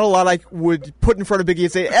lot I would put in front of Big E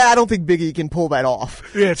and say, I don't think Big E can pull that off.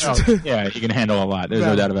 Yeah, he can handle a lot. There's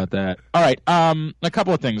no doubt about that. All right. A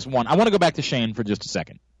couple of things. One, I want to go back to Shane for just a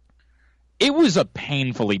second. It was a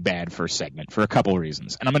painfully bad first segment for a couple of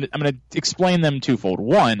reasons, and I'm gonna explain them twofold.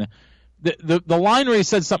 One. The line where he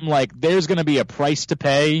said something like "There's going to be a price to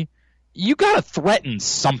pay," you got to threaten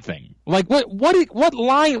something. Like what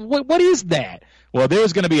line? What is that? Well,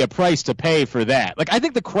 there's going to be a price to pay for that. Like I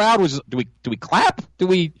think the crowd was. Do we clap? Do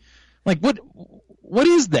we like what? What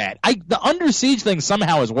is that? The Under Siege thing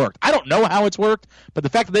somehow has worked. I don't know how it's worked, but the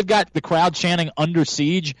fact that they've got the crowd chanting Under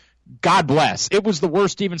Siege. God bless. It was the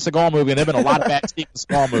worst Steven Seagal movie, and there have been a lot of bad Steven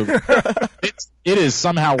Seagal movies. It has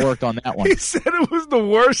somehow worked on that one. He said it was the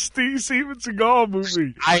worst Steven Seagal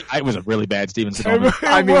movie. It was a really bad Steven Seagal movie.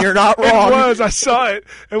 I mean, you're not wrong. It was. I saw it.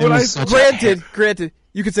 And Granted,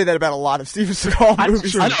 you could say that about a lot of Steven Seagal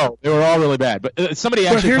movies. I know. They were all really bad. But somebody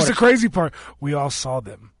actually... But here's the crazy part. We all saw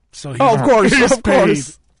them. So of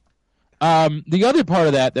course. The other part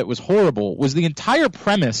of that was horrible was the entire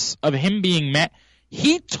premise of him being mad.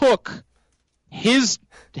 He took his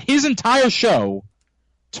entire show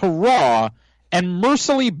to Raw and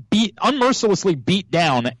unmercilessly beat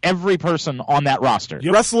down every person on that roster.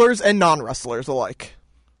 Yep. Wrestlers and non-wrestlers alike.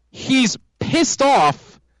 He's pissed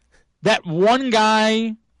off that one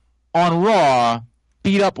guy on Raw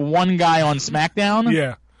beat up one guy on SmackDown.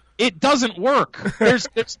 Yeah. It doesn't work.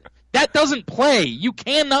 That doesn't play. You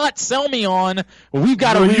cannot sell me on. We've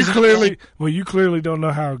got a reason. You clearly don't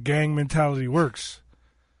know how gang mentality works.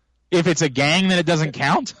 If it's a gang, then it doesn't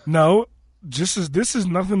count? No. This is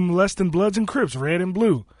nothing less than Bloods and Crips, red and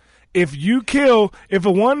blue. If one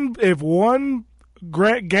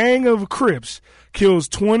gang of Crips kills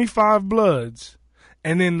 25 Bloods,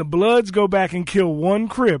 and then the Bloods go back and kill one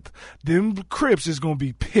Crip, then Crips is going to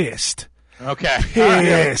be pissed. Okay.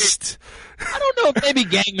 Pissed. I don't know if maybe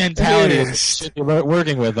gang mentality is shit you're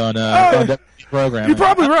working with on the program. You're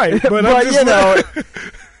probably right, but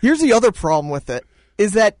here's the other problem with it.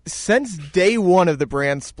 Is that since day one of the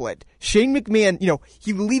brand split, Shane McMahon,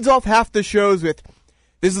 he leads off half the shows with,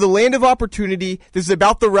 this is the land of opportunity, this is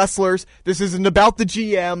about the wrestlers, this isn't about the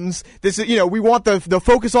GMs, this is, we want the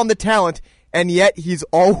focus on the talent, and yet he's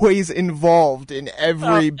always involved in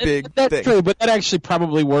every big thing. That's true, but that actually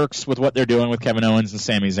probably works with what they're doing with Kevin Owens and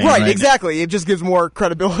Sami Zayn. Right, exactly. It just gives more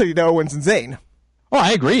credibility to Owens and Zayn. Oh,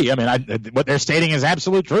 I agree. I mean, what they're stating is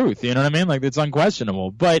absolute truth. You know what I mean? Like, it's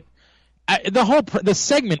unquestionable. But the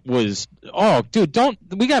segment was, we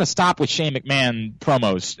got to stop with Shane McMahon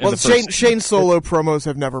promos. Well, Shane Solo promos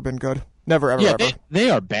have never been good. Never, ever, ever.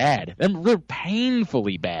 They are bad. They're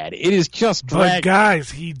painfully bad. It is just But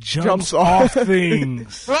guys, he jumps off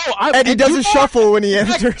things. Bro, and he does a shuffle when he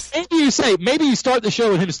enters. Maybe you start the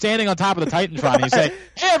show with him standing on top of the Titantron and you say,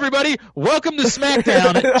 hey everybody, welcome to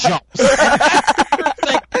SmackDown. It jumps.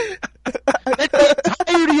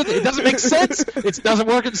 It doesn't make sense. It doesn't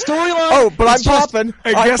work in storyline. Oh, but I'm popping.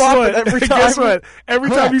 And guess what? Every time. Guess what?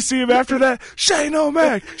 Every time you see him after that, Shane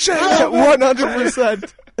O'Mac.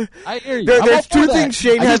 100%. I hear you. There's two things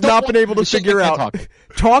Shane has not been able to figure out.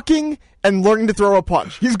 Talking and learning to throw a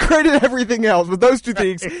punch. He's great at everything else, but those two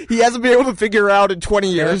things he hasn't been able to figure out in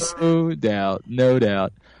 20 years. No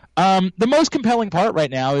doubt. The most compelling part right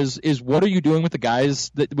now is what are you doing with the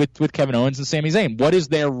guys with Kevin Owens and Sami Zayn? What is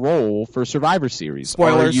their role for Survivor Series?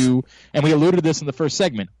 Spoilers. And we alluded to this in the first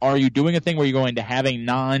segment. Are you doing a thing where you're going to have a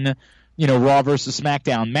Raw versus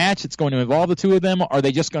SmackDown match? It's going to involve the two of them. Are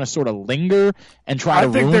they just going to sort of linger and try to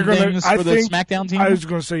ruin things for the SmackDown team? I was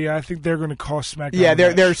going to say, I think they're going to cost SmackDown. Yeah,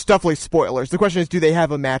 there's definitely spoilers. The question is, do they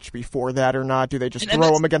have a match before that or not? Do they just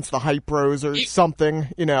throw them against the Hype Bros or something?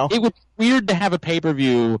 It would be weird to have a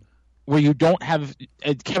pay-per-view where you don't have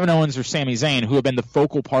Kevin Owens or Sami Zayn, who have been the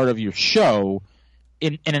focal part of your show,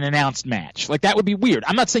 in an announced match. Like, that would be weird.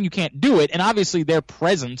 I'm not saying you can't do it, and obviously their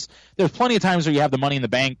presence, there's plenty of times where you have the Money in the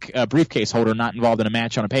Bank briefcase holder not involved in a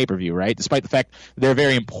match on a pay-per-view, right? Despite the fact they're a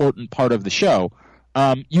very important part of the show.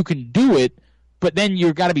 You can do it, but then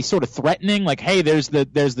you've got to be sort of threatening, like, hey, there's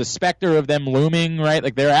the specter of them looming, right?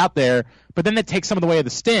 Like, they're out there, but then that takes some of the way of the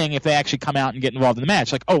sting if they actually come out and get involved in the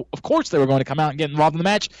match. Like, oh, of course they were going to come out and get involved in the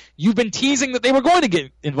match. You've been teasing that they were going to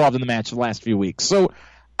get involved in the match the last few weeks. So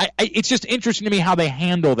it's just interesting to me how they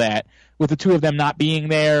handle that with the two of them not being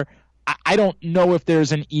there. I don't know if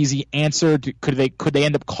there's an easy answer. Could they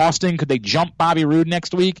end up costing? Could they jump Bobby Roode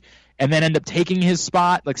next week and then end up taking his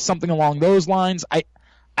spot? Like something along those lines. I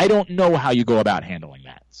don't know how you go about handling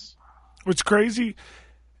that. What's crazy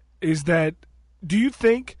is that, do you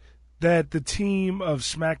think that the team of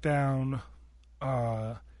SmackDown,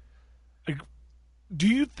 do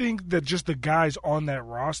you think that just the guys on that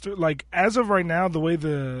roster, like as of right now, the way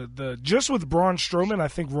the just with Braun Strowman, I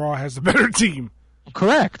think Raw has the better team.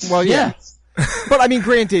 Correct. Well, yeah. But I mean,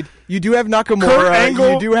 granted, you do have Nakamura,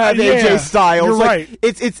 Angle, you do have AJ Styles. You're right.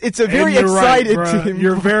 It's a very excited team.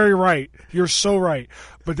 You're very right. You're so right.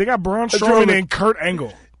 But they got Braun Strowman and Kurt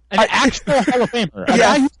Angle. An actual Hall of Famer.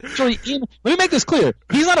 Let me make this clear.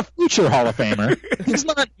 He's not a future Hall of Famer. He's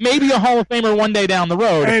not maybe a Hall of Famer one day down the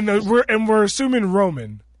road. And we're assuming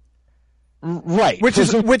Roman. Right. Which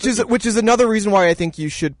is another reason why I think you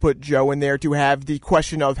should put Joe in there, to have the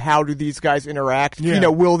question of how do these guys interact? Yeah.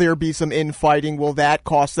 Will there be some infighting? Will that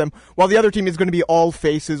cost them? While the other team is going to be all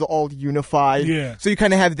faces, all unified. Yeah. So you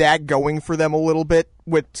kind of have that going for them a little bit.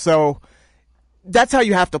 So that's how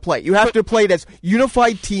you have to play. You have to play it as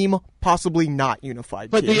unified team, possibly not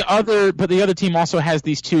unified team. But the other team also has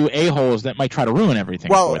these two a-holes that might try to ruin everything.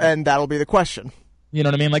 Well, and that'll be the question. You know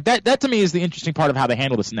what I mean? Like that to me is the interesting part of how they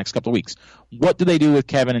handle this in the next couple of weeks. What do they do with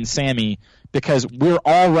Kevin and Sami? Because we're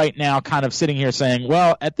all right now kind of sitting here saying,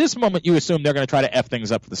 well, at this moment you assume they're going to try to F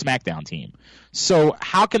things up for the SmackDown team. So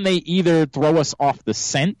how can they either throw us off the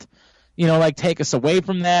scent, like take us away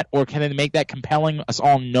from that, or can they make that compelling, us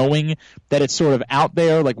all knowing that it's sort of out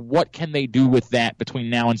there? Like, what can they do with that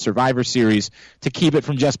between now and Survivor Series to keep it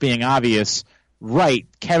from just being obvious, right,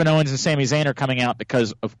 Kevin Owens and Sami Zayn are coming out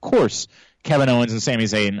because, of course, Kevin Owens and Sami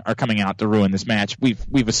Zayn are coming out to ruin this match.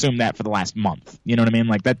 We've assumed that for the last month. You know what I mean?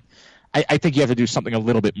 Like that. I think you have to do something a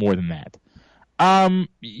little bit more than that.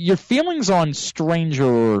 Your feelings on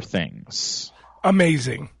Stranger Things?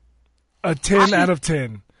 Amazing. A 10 out of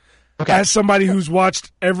 10. Okay. As somebody who's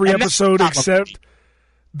watched every episode except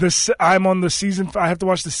I'm on the season. I have to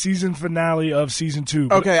watch the season finale of season 2.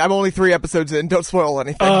 Okay, I'm only 3 episodes in. Don't spoil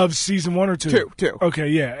anything. Of season 1 or 2? 2. Okay,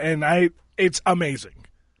 yeah, and it's amazing.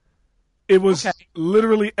 It was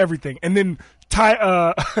literally everything. And then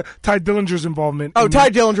Ty Dillinger's involvement. Oh, Ty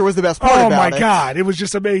Dillinger was the best part about it. Oh, my God. It was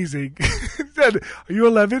just amazing. He said, are you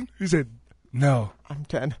 11? He said, no. I'm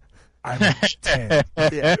 10. I'm 10.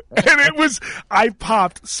 Yeah. And I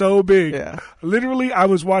popped so big. Yeah. Literally, I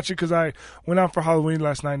was watching because I went out for Halloween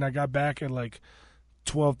last night and I got back at like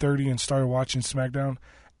 12:30 and started watching SmackDown.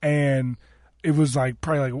 And it was like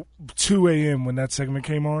probably like 2 a.m. when that segment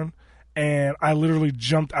came on. And I literally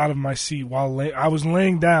jumped out of my seat while I was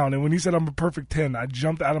laying down. And when he said I'm a perfect 10, I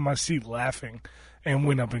jumped out of my seat laughing and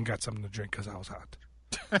went up and got something to drink because I was hot.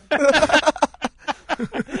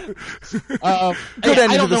 Good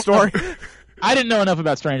ending to the story. I didn't know enough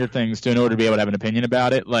about Stranger Things in order to be able to have an opinion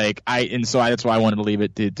about it. That's why I wanted to leave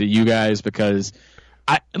it to you guys because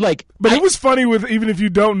it was funny even if you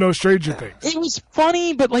don't know Stranger Things. It was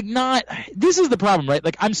funny, but not. This is the problem, right?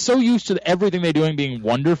 Like I'm so used to everything they're doing being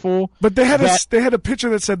wonderful. But they had a picture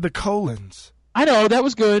that said the Colons. I know that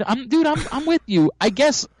was good. I'm with you. I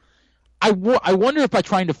guess I wonder if by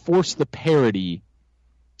trying to force the parody.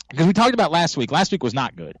 Because we talked about last week. Last week was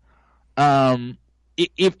not good. Are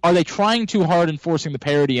they trying too hard in forcing the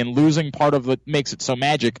parody and losing part of what makes it so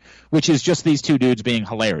magic, which is just these two dudes being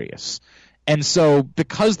hilarious? And so,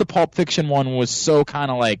 because the Pulp Fiction one was so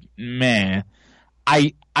kind of like meh,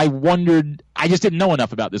 I wondered. I just didn't know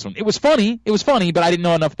enough about this one. It was funny, but I didn't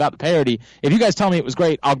know enough about the parody. If you guys tell me it was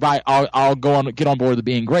great, I'll get on board with it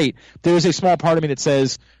being great. There is a small part of me that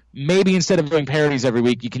says, maybe instead of doing parodies every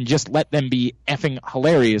week, you can just let them be effing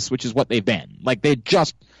hilarious, which is what they've been. Like, they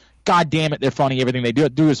just, God damn it, they're funny. Everything they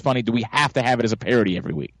do is funny. Do we have to have it as a parody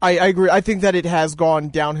every week? I agree. I think that it has gone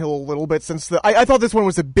downhill a little bit since I thought this one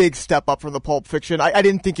was a big step up from the Pulp Fiction. I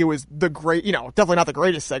didn't think it was the great, definitely not the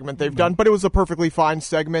greatest segment they've done, but it was a perfectly fine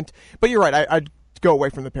segment. But you're right. I'd go away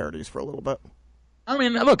from the parodies for a little bit. I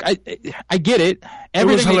mean, look, I get it. It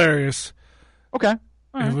was hilarious. Okay.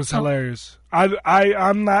 Right. It was hilarious.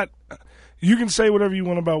 I'm not. You can say whatever you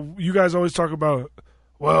want about. You guys always talk about.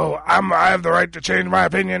 Well, I have the right to change my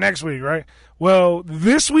opinion next week, right? Well,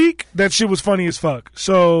 this week that shit was funny as fuck.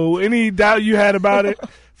 So any doubt you had about it,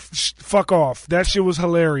 fuck off. That shit was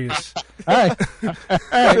hilarious. All right.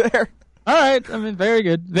 All right. I mean, very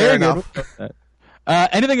good. Very good.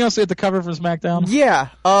 Anything else we have to cover from SmackDown? Yeah.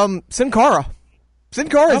 Sin Cara. Sin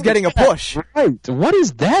Cara is getting a push. Right. What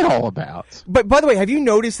is that all about? But by the way, have you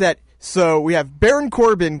noticed that? So we have Baron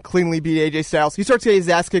Corbin cleanly beat AJ Styles. He starts getting his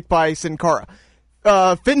ass kicked by Sin Cara.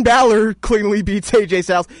 Finn Balor cleanly beats AJ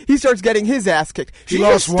Styles. He starts getting his ass kicked. He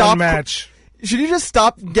lost one match. Should you just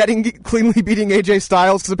stop cleanly beating AJ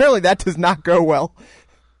Styles? Because apparently that does not go well.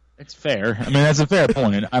 It's fair. I mean, that's a fair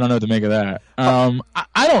point. I don't know what to make of that.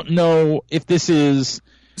 I don't know if this is...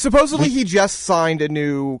 Supposedly he just signed a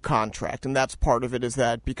new contract, and that's part of it, is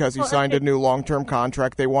that because he signed a new long-term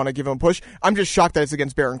contract, they want to give him a push. I'm just shocked that it's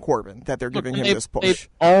against Baron Corbin, that they're giving him this push. They've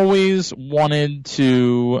always wanted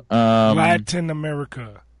to... Latin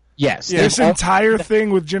America. Yes. This entire thing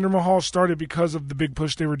with Jinder Mahal started because of the big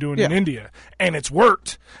push they were doing in India, and it's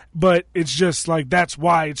worked, but it's just like that's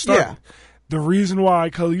why it started. Yeah. The reason why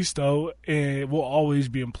Kalisto will always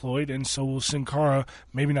be employed, and so will Sin Cara.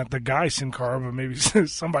 Maybe not the guy Sin Cara, but maybe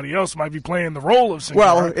somebody else might be playing the role of Sin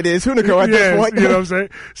Cara. Well, it is Hunico at this point. You know what I'm saying?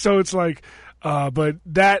 So it's like, but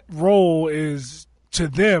that role is to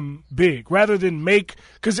them big. Rather than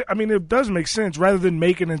because I mean it does make sense. Rather than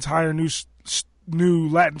make an entire new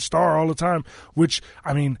Latin star all the time, which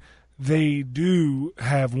I mean. They do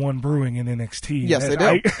have one brewing in NXT. Yes, they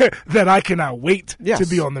do. That I cannot wait to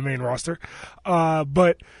be on the main roster.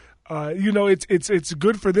 But it's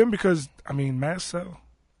good for them because I mean, Matt so.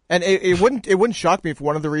 And it wouldn't shock me if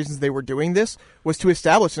one of the reasons they were doing this was to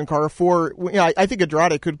establish Sin Cara for. I think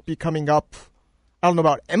Andrade could be coming up. I don't know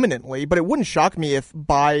about eminently, but it wouldn't shock me if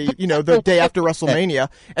by, the day after WrestleMania,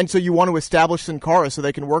 and so you want to establish Sin Cara so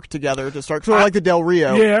they can work together to start, sort of like the Del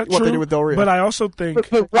Rio, what true. they did with Del Rio. But I also think,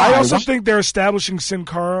 think they're establishing Sin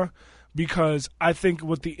Cara because I think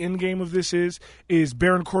what the end game of this is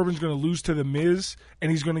Baron Corbin's going to lose to The Miz,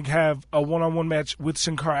 and he's going to have a one-on-one match with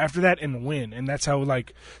Sin Cara after that and win, and that's how,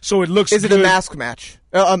 so it looks Is good. it a mask match?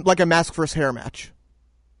 Like a mask versus hair match?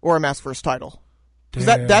 Or a mask versus title?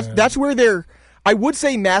 That's where they're... I would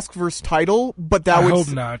say mask versus title, but I hope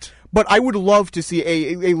not. But I would love to see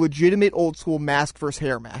a legitimate old school mask versus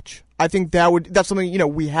hair match. I think that's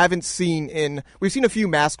something we haven't seen we've seen a few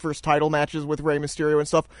mask versus title matches with Rey Mysterio and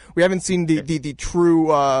stuff. We haven't seen the true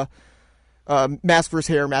mask versus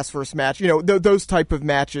hair, mask versus match. Those type of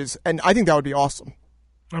matches, and I think that would be awesome.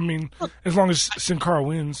 I mean, as long as Sin Cara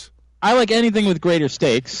wins. I like anything with greater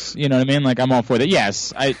stakes. You know what I mean? Like I'm all for that.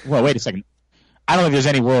 Yes. Wait a second. I don't think there's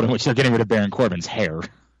any world in which they're getting rid of Baron Corbin's hair.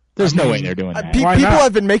 There's no way they're doing that. People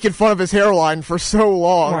have been making fun of his hairline for so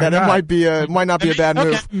long that it might not be a bad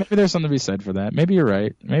move. Maybe there's something to be said for that. Maybe you're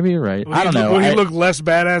right. Well, I don't know. Will he look less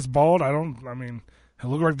badass bald? He'll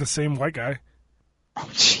look like the same white guy. Oh,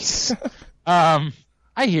 jeez. I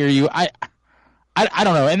hear you. I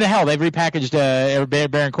don't know. And the hell, they've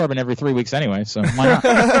repackaged Baron Corbin every 3 weeks anyway, so why not?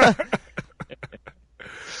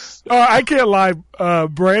 I can't lie.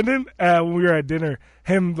 Brandon, when we were at dinner,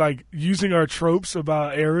 him like using our tropes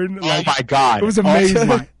about Aaron. Oh my God. It was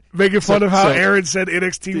amazing. Making fun of how Aaron said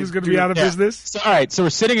NXT was going to be out of business. So, all right, so we're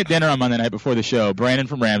sitting at dinner on Monday night before the show. Brandon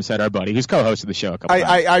from Ramshead, our buddy, who's co-host of the show a couple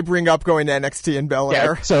times. I bring up going to NXT in Bel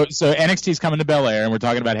Air. Yeah, so NXT's coming to Bel Air, and we're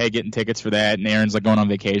talking about, hey, getting tickets for that, and Aaron's like going on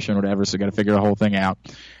vacation or whatever, so we got to figure the whole thing out.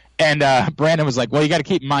 And Brandon was like, well, you got to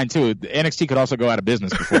keep in mind, too, NXT could also go out of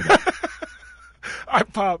business before that. I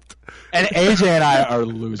popped. And AJ and I are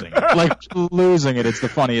losing it. Like, losing it. It's the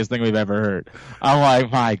funniest thing we've ever heard. I'm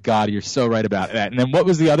like, my God, you're so right about that. And then what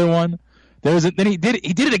was the other one? Then he did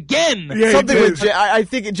it again. Yeah, something with I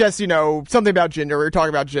think it just something about Jinder. We were talking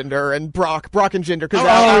about Jinder and Brock and Jinder because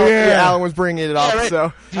Alan was bringing it up. Right.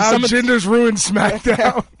 So how Jinder's ruined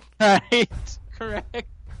SmackDown. Right, correct.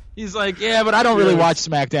 He's like, yeah, but I don't really watch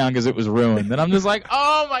SmackDown because it was ruined. And I'm just like,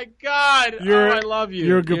 oh my God, I love you.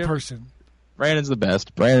 You're a good person. Brandon's the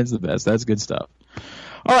best. That's good stuff.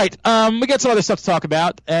 All right, we got some other stuff to talk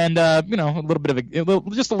about, and a little bit of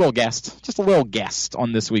just a little guest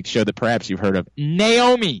on this week's show that perhaps you've heard of,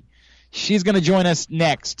 Naomi. She's going to join us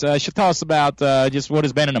next. She'll tell us about just what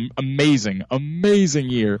has been an amazing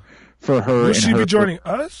year for her. Will she be joining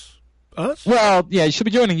us? Us? Well, yeah, she'll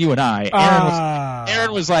be joining you and I.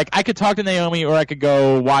 Aaron was like, I could talk to Naomi, or I could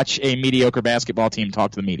go watch a mediocre basketball team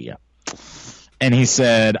talk to the media. And he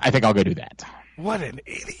said, I think I'll go do that. What an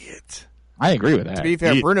idiot. I agree with that. To be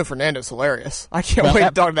fair, Bruno Fernando's hilarious. I can't wait to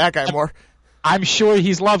talk to that guy more. I'm sure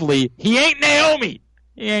he's lovely. He ain't Naomi.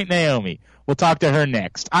 We'll talk to her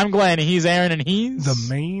next. I'm Glenn. He's Aaron, and he's the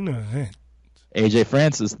main event. AJ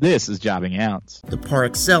Francis, this is Jobbing Out. The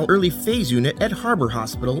Parexel Early Phase Unit at Harbor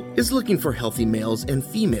Hospital is looking for healthy males and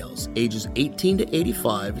females ages 18 to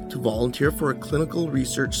 85 to volunteer for a clinical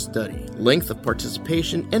research study. Length of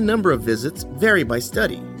participation and number of visits vary by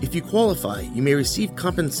study. If you qualify, you may receive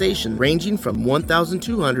compensation ranging from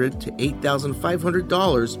 $1,200 to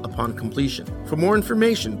 $8,500 upon completion. For more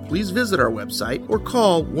information, please visit our website or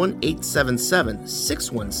call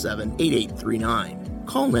 1-877-617-8839.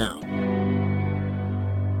 Call now.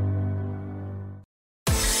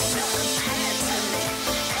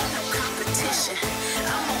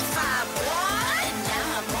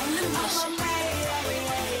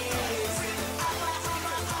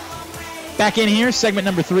 Back in here, segment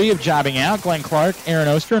number 3 of Jobbing Out. Glenn Clark, Aaron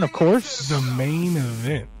Oster, and of course, the main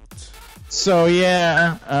event. So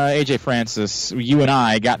yeah, AJ Francis, you and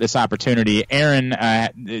I got this opportunity. Aaron,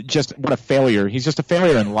 just what a failure. He's just a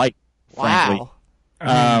failure in life. Wow.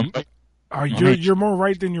 You're more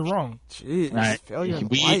right than you're wrong. Jeez, right. Failure in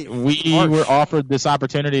we life. were offered this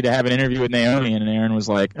opportunity to have an interview with Naomi, and Aaron was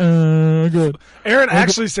like, good. Aaron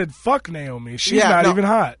actually said, "Fuck Naomi. She's not even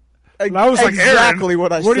hot." And I was like, exactly Aaron,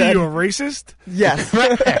 what I said. What are you, a racist? Yes.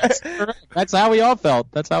 That's how we all felt.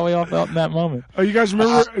 That's how we all felt in that moment. Oh, you guys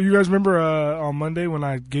remember on Monday when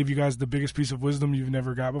I gave you guys the biggest piece of wisdom you've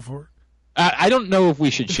never got before? I don't know if we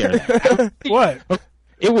should share that. What?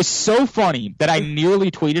 It was so funny that I nearly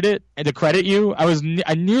tweeted it, and to credit you,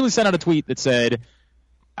 I nearly sent out a tweet that said,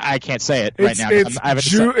 I can't say it right now.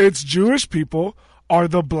 It's Jewish people are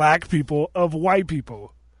the black people of white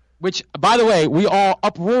people. Which, by the way, we all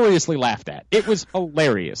uproariously laughed at. It was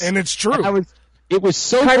hilarious. And it's true. It was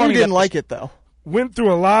so Kyrie funny. Didn't like it, though. Went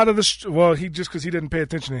through a lot of the because he didn't pay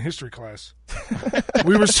attention in history class.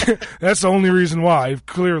 That's the only reason why,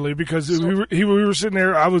 clearly, because we were sitting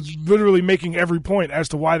there. I was literally making every point as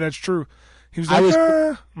to why that's true. He was like,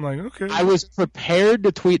 I'm like, okay. I was prepared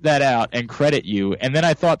to tweet that out and credit you, and then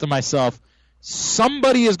I thought to myself,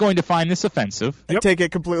 somebody is going to find this offensive. And take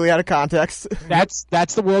it completely out of context. That's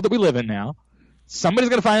the world that we live in now. Somebody's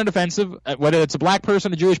going to find it offensive, whether it's a black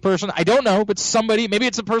person, a Jewish person, I don't know, but somebody, maybe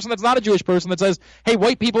it's a person that's not a Jewish person that says, hey,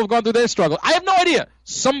 white people have gone through their struggle. I have no idea.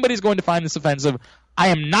 Somebody's going to find this offensive. I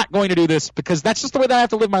am not going to do this because that's just the way that I have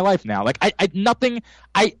to live my life now. Like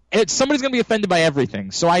somebody's going to be offended by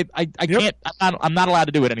everything. So I can't, I'm not allowed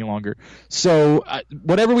to do it any longer. So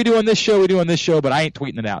whatever we do on this show, we do on this show, but I ain't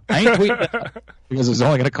tweeting it out. I ain't tweeting it out because it's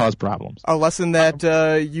only going to cause problems. A lesson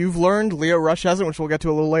that you've learned, Leo Rush hasn't, which we'll get to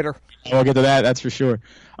a little later. We'll get to that, that's for sure.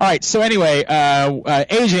 All right, so anyway,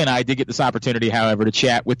 AJ and I did get this opportunity, however, to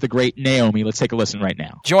chat with the great Naomi. Let's take a listen right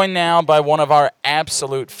now. Joined now by one of our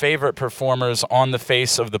absolute favorite performers on the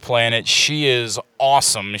face of the planet. She is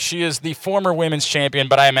awesome. She is the former women's champion,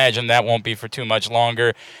 but I imagine that won't be for too much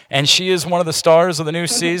longer. And she is one of the stars of the new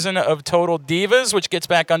season of Total Divas, which gets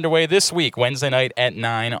back underway this week, Wednesday night at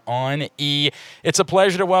 9 on E! It's a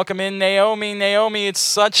pleasure to welcome in Naomi. Naomi, it's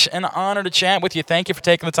such an honor to chat with you. Thank you for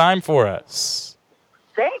taking the time for us.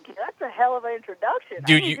 Thank you. That's a hell of an introduction.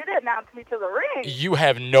 Dude, you did announce me to the ring. You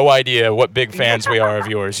have no idea what big fans we are of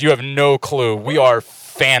yours. You have no clue. We are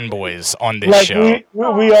fanboys on this show.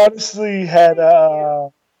 We honestly had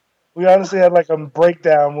like a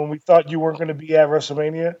breakdown when we thought you weren't going to be at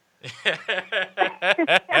WrestleMania.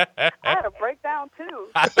 I had a breakdown too.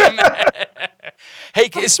 Hey,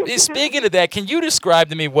 speaking of that, can you describe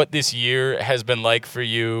to me what this year has been like for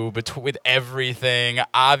you with everything?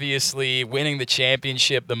 Obviously, winning the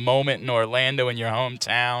championship, the moment in Orlando in your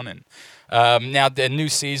hometown, and now the new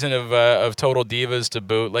season of Total Divas to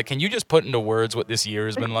boot. Like, can you just put into words what this year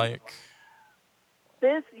has been like?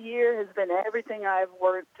 This year has been everything I've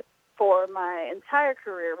worked for my entire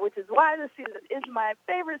career, which is why this season is my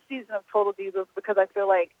favorite season of Total Divas, because I feel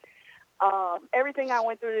like everything I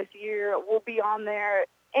went through this year will be on there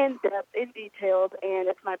in depth, in detailed, and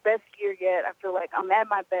it's my best year yet. I feel like I'm at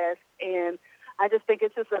my best, and I just think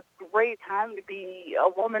it's just a great time to be a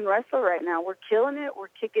woman wrestler right now. We're killing it. We're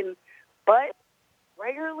kicking butt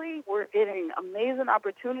regularly. We're getting amazing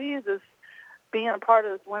opportunities. As being a part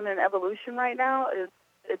of this women evolution right now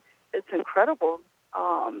it's incredible.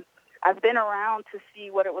 I've been around to see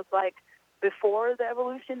what it was like before the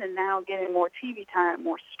evolution, and now getting more TV time,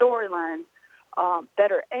 more storylines,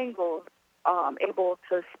 better angles, able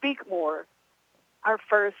to speak more. Our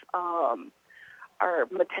first, our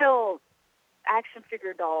Mattel action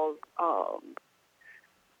figure dolls,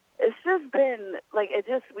 it's just been, like,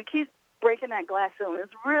 we keep breaking that glass ceiling.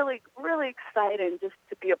 It's really, really exciting just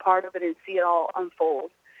to be a part of it and see it all unfold.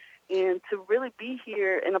 And to really be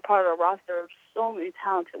here and a part of a roster of so many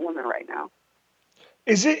talented women right now.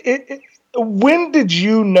 Is when did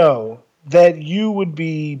you know that you would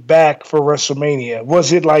be back for WrestleMania?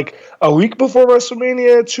 Was it like a week before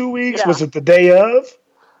WrestleMania, 2 weeks? Yeah. Was it the day of?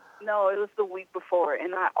 No, it was the week before,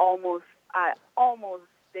 and I almost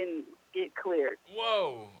didn't get cleared.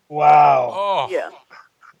 Whoa. Wow. Oh. Yeah.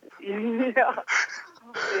 Yeah.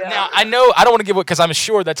 Yeah. Now, I know I don't want to give it because I'm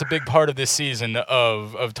sure that's a big part of this season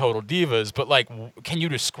of Total Divas, but like, can you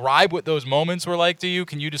describe what those moments were like to you?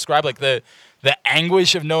 Can you describe like the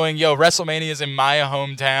anguish of knowing, WrestleMania is in my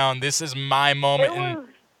hometown, this is my moment?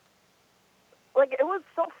 It was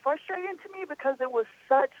so frustrating to me because it was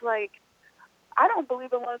such like, I don't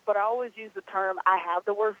believe in luck, but I always use the term, I have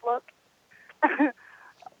the worst luck.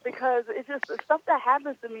 Because it's just the stuff that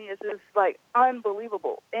happens to me is just like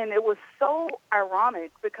unbelievable, and it was so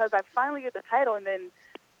ironic because I finally get the title and then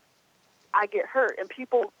I get hurt, and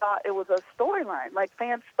people thought it was a storyline. Like,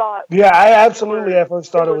 fans thought. Yeah, I absolutely at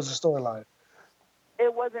first thought it was a storyline.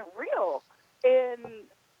 It wasn't real, and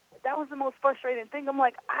that was the most frustrating thing. I'm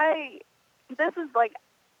like, this is like,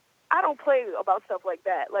 I don't play about stuff like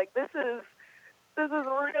that. Like, this is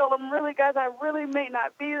real. Guys, I really may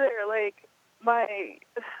not be there. Like. I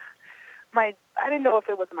didn't know if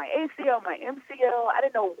it was my ACL, my MCL. I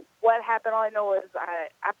didn't know what happened. All I know is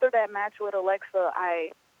after that match with Alexa,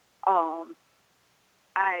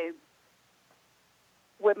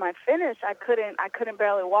 with my finish, I couldn't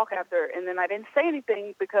barely walk after, and then I didn't say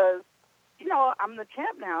anything because, I'm the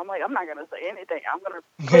champ now. I'm like, I'm not gonna say anything. I'm gonna.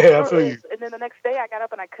 Yeah, I feel you. And then the next day, I got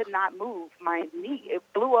up and I could not move my knee. It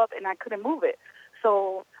blew up, and I couldn't move it.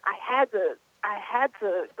 So I had to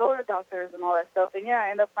go to doctors and all that stuff, and I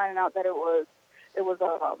ended up finding out that it was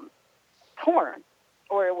torn,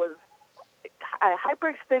 or I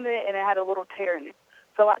hyperextended and it had a little tear in it.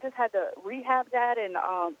 So I just had to rehab that and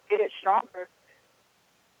get it stronger.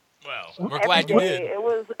 Well, we're glad you did. It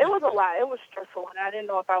was a lot. It was stressful, and I didn't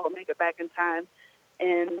know if I would make it back in time.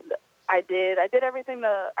 And I did. I did everything.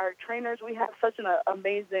 Our trainers, we have such an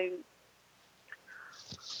amazing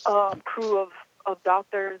crew of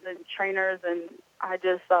doctors and trainers, and I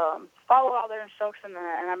just followed all their instructions,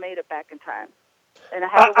 and I made it back in time. And I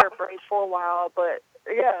had to wear a brace for a while, but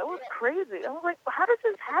it was crazy. I was like, how did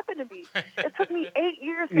this happen to me? It took me 8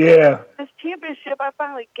 years to get this championship. I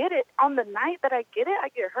finally get it. On the night that I get it, I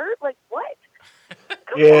get hurt? Like, what?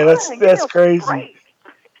 That's crazy.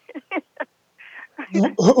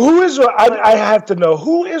 Who is, I have to know,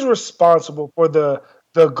 who is responsible for the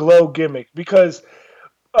glow gimmick? Because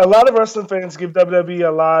a lot of wrestling fans give WWE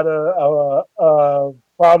a lot of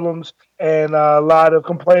problems and a lot of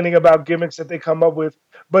complaining about gimmicks that they come up with.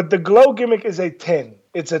 But the glow gimmick is a 10.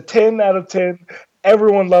 It's a 10 out of 10.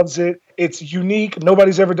 Everyone loves it. It's unique.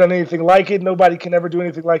 Nobody's ever done anything like it. Nobody can ever do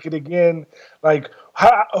anything like it again. Like,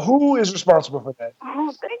 Who is responsible for that?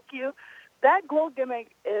 Oh, thank you. That glow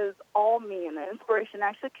gimmick is all me, and the inspiration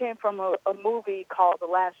actually came from a movie called The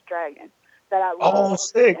Last Dragon that I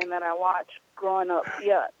loved and that I watched growing up.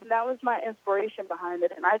 Yeah, that was my inspiration behind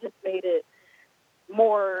it, and I just made it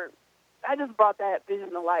more. I just brought that vision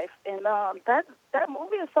to life, and that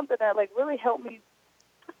movie is something that like really helped me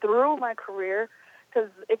through my career. Because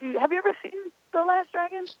have you ever seen The Last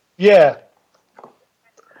Dragon? Yeah.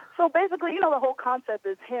 So basically, the whole concept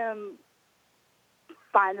is him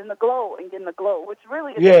finding the glow and getting the glow, which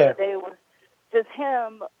really, at the end of the day, was just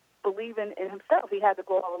him believing in himself. He had the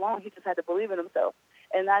glow all along. He just had to believe in himself,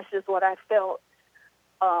 and that's just what I felt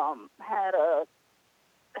had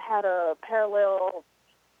a parallel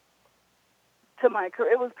to my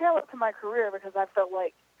career. It was parallel to my career because I felt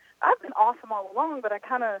like I've been awesome all along, but I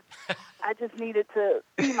just needed to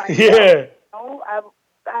be myself. Yeah.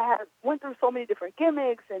 I went through so many different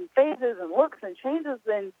gimmicks and phases and looks and changes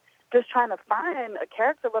and just trying to find a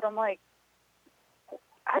character, but I'm like,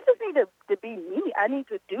 I just need to be me. I need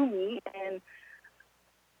to do me. And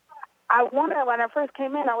when I first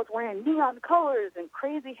came in, I was wearing neon colors and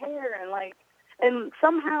crazy hair and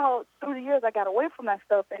somehow through the years I got away from that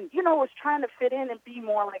stuff and, was trying to fit in and be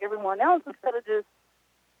more like everyone else instead of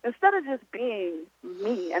just being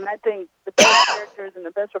me. And I think the best characters and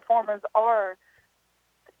the best performers are,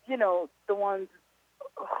 the ones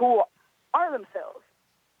who are themselves.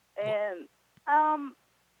 And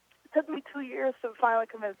it took me 2 years to finally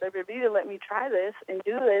convince WWE to let me try this and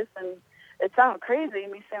do this. And it sounded crazy,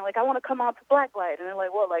 me saying, like, I want to come out to Blacklight. And they're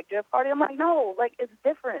like, what, like Jeff Hardy? I'm like, no, like, it's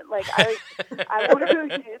different. Like, I want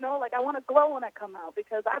to, I want to glow when I come out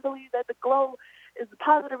because I believe that the glow is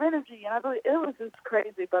positive energy. And I believe it was just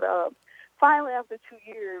crazy. But finally, after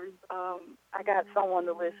 2 years, I got someone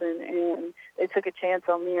to listen, and they took a chance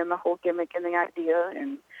on me and the whole gimmick and the idea,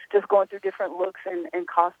 and just going through different looks and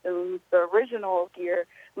costumes. The original gear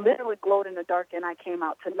literally glowed in the dark, and I came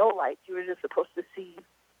out to no light. You were just supposed to see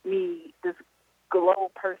me, this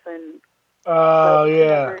glow person. Oh,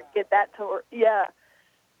 yeah. Get that to work. Yeah.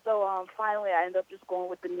 So finally, I ended up just going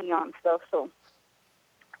with the neon stuff. So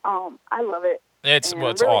I love it. It's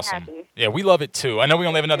really awesome. Happy. Yeah, we love it too. I know we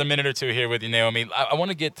only have another minute or two here with you, Naomi. I want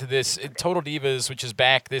to get to this. Total Divas, which is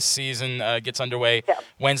back this season, gets underway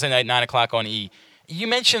Wednesday night, 9 o'clock on E! You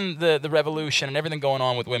mentioned the revolution and everything going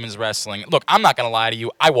on with women's wrestling. Look, I'm not going to lie to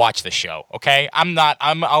you. I watch the show, okay?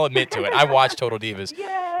 I'll admit to it. I watch Total Divas.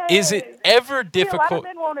 Yay! Is it ever difficult? A lot of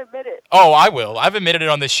men won't admit it. Oh, I will. I've admitted it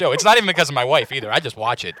on this show. It's not even because of my wife either. I just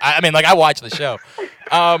watch it. I watch the show.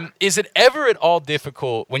 Is it ever at all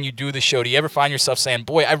difficult when you do the show? Do you ever find yourself saying,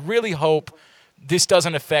 boy, I really hope this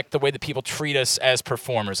doesn't affect the way that people treat us as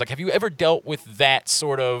performers? Like, have you ever dealt with that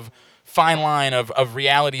sort of fine line of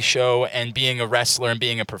reality show and being a wrestler and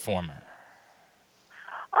being a performer?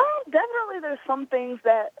 Definitely there's some things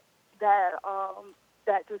that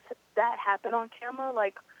happen on camera.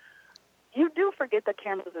 Like, you do forget the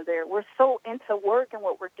cameras are there. We're so into work and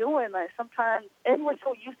what we're doing. Like, sometimes, and we're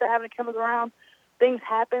so used to having cameras around, things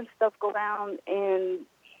happen, stuff go down, and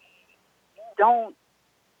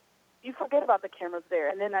you forget about the cameras there,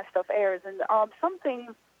 and then that stuff airs. And some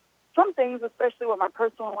things, especially with my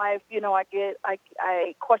personal life,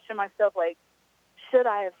 I question myself, like, should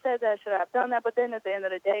I have said that? Should I have done that? But then at the end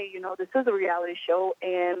of the day, this is a reality show,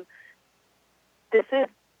 and this is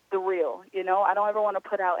the real. I don't ever want to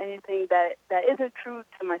put out anything that isn't true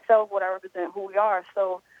to myself, what I represent, who we are.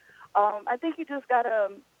 So I think you just got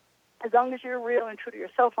to, as long as you're real and true to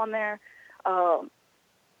yourself on there,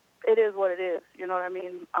 it is what it is. You know what I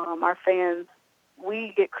mean? Our fans,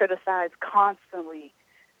 we get criticized constantly,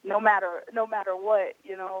 no matter what,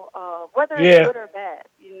 whether it's good or bad.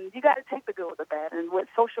 You got to take the good with the bad. And with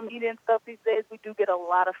social media and stuff these days, we do get a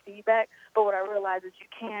lot of feedback. But what I realize is you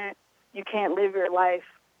can't live your life,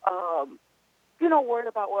 worried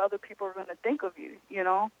about what other people are going to think of you,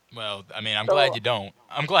 Well, I'm glad you don't.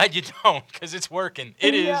 I'm glad you don't, because it's working.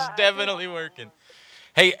 It is definitely working.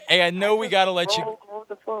 Hey, I know we got to let you...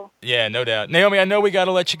 Yeah, no doubt. Naomi, I know we got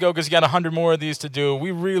to let you go because you got 100 more of these to do.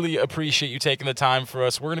 We really appreciate you taking the time for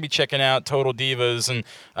us. We're going to be checking out Total Divas, and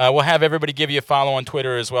we'll have everybody give you a follow on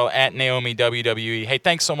Twitter as well, at Naomi WWE. Hey,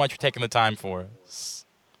 thanks so much for taking the time for us.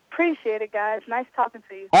 Appreciate it, guys. Nice talking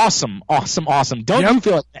to you. Awesome. Don't you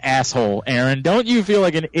feel like an asshole, Aaron? Don't you feel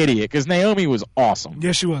like an idiot? Because Naomi was awesome.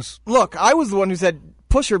 Yes, she was. Look, I was the one who said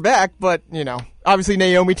push her back, but, obviously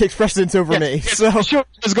Naomi takes precedence over me. So I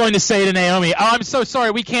was going to say to Naomi, I'm so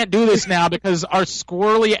sorry, we can't do this now because our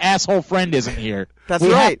squirrely asshole friend isn't here. That's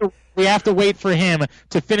right. We have to wait for him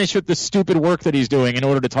to finish with the stupid work that he's doing in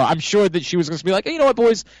order to talk. I'm sure that she was going to be like, hey, you know what,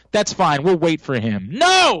 boys? That's fine. We'll wait for him.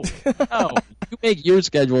 No! No. You make your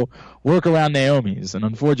schedule work around Naomi's, and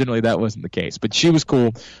unfortunately that wasn't the case. But she was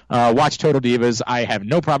cool. Watch Total Divas. I have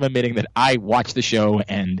no problem admitting that I watch the show,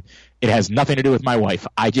 and it has nothing to do with my wife.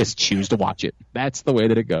 I just choose to watch it. That's the way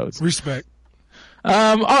that it goes. Respect.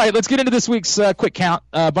 All right, let's get into this week's quick count.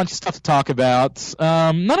 A bunch of stuff to talk about,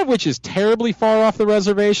 none of which is terribly far off the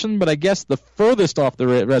reservation, but I guess the furthest off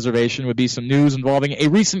the reservation would be some news involving a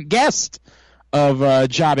recent guest of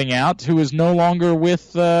jobbing out who is no longer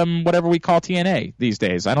with whatever we call TNA these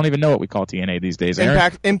days. I don't even know what we call TNA these days.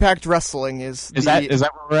 Aaron? Impact Wrestling is that where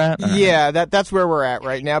we're at? Yeah, that's where we're at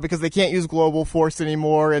right now because they can't use Global Force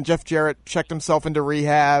anymore, and Jeff Jarrett checked himself into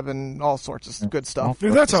rehab and all sorts of good stuff.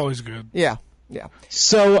 Yeah, that's always good. Yeah. Yeah.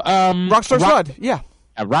 So, Rockstar Spud, yeah.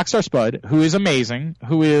 Rockstar Spud, who is amazing,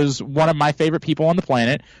 who is one of my favorite people on the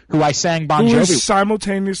planet, who I sang Bon Jovi. Who is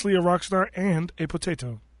simultaneously a rock star and a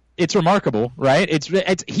potato. It's remarkable, right?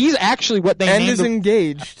 He's actually what they named. And is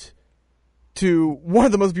engaged to one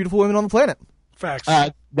of the most beautiful women on the planet. Facts.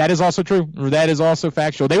 That is also true. That is also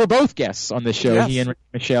factual. They were both guests on this show, yes. He and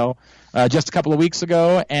Michelle, just a couple of weeks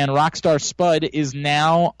ago, and Rockstar Spud is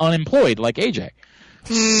now unemployed, like AJ.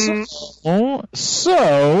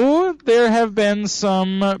 So there have been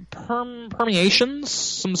some permeations,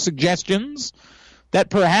 some suggestions that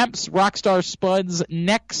perhaps Rockstar Spud's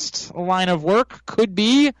next line of work could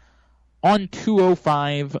be on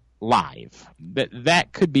 205 Live.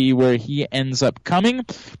 That could be where he ends up coming.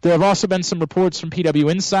 There have also been some reports from PW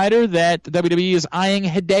Insider that WWE is eyeing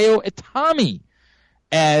Hideo Itami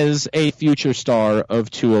as a future star of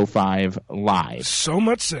 205 Live. So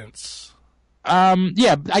much sense.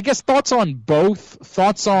 Yeah, I guess thoughts on both.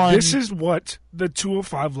 Thoughts on... This is what the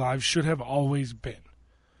 205 Live should have always been.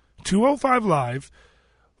 205 Live,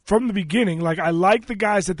 from the beginning, like, I like the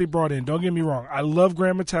guys that they brought in. Don't get me wrong. I love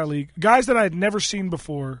Grand Metalik. Guys that I had never seen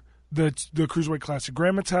before the Cruiserweight Classic.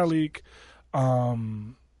 Grand Metalik,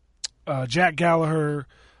 Jack Gallagher,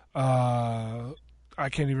 I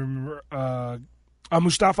can't even remember,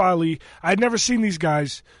 Mustafa Ali. I had never seen these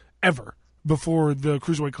guys ever before the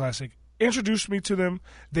Cruiserweight Classic. Introduced me to them.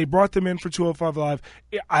 They brought them in for 205 Live.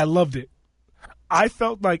 I loved it. I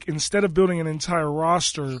felt like instead of building an entire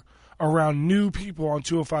roster around new people on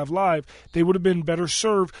 205 Live, they would have been better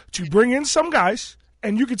served to bring in some guys,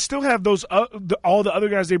 and you could still have those all the other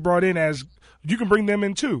guys they brought in as you can bring them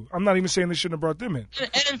in too. I'm not even saying they shouldn't have brought them in.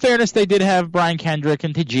 And in fairness, they did have Brian Kendrick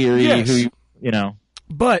and Tajiri, yes. who, you know.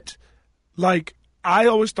 But, like, I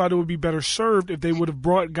always thought it would be better served if they would have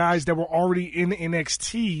brought guys that were already in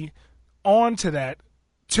NXT onto that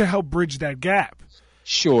to help bridge that gap.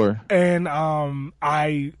 Sure. And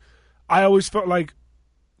I always felt like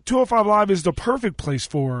 205 Live is the perfect place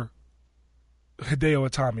for Hideo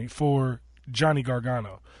Itami, for Johnny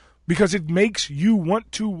Gargano, because it makes you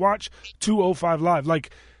want to watch 205 Live.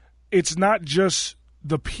 Like, it's not just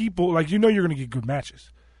the people, like, you know you're going to get good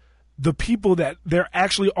matches. The people that they're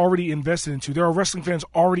actually already invested into. There are wrestling fans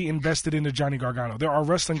already invested into Johnny Gargano. There are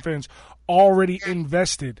wrestling fans already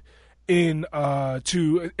invested in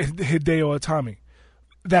to Hideo Itami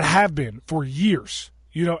that have been for years,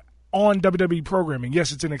 you know, on WWE programming.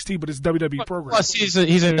 Yes, it's NXT, but it's WWE programming. Plus, he's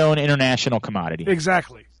a known international commodity.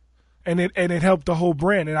 Exactly, and it helped the whole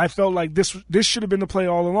brand. And I felt like this should have been the play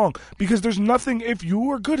all along, because there's nothing, if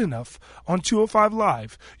you are good enough on 205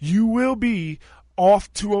 Live, you will be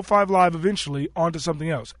off 205 Live eventually onto something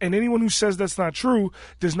else. And anyone who says that's not true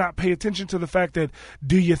does not pay attention to the fact that,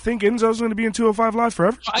 do you think Enzo's going to be in 205 Live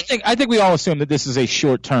forever? I think we all assume that this is a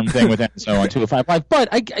short-term thing with Enzo on 205 Live. But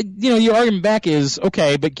your argument back is,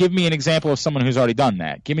 okay, but give me an example of someone who's already done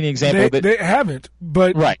that. Give me an example. They haven't,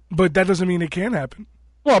 but right. But that doesn't mean it can happen.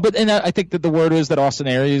 Well, and I think that the word is that Austin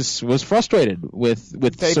Aries was frustrated with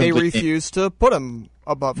they refused to put him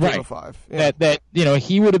above 205. Right. Yeah. That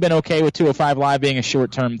he would have been okay with 205 Live being a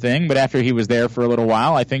short-term thing, but after he was there for a little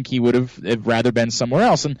while, I think he would have rather been somewhere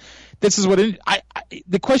else. And this is what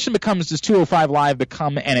the question becomes: does 205 Live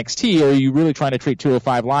become NXT, or are you really trying to treat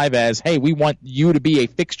 205 Live as, hey, we want you to be a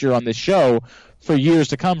fixture on this show for years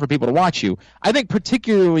to come for people to watch you? I think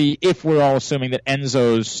particularly if we're all assuming that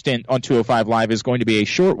Enzo's stint on 205 Live is going to be a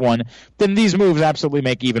short one, then these moves absolutely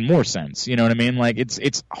make even more sense. You know what I mean? Like,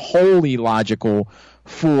 it's wholly logical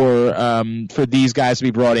for these guys to be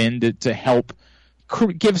brought in to help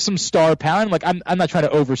give some star power. And like, I'm not trying to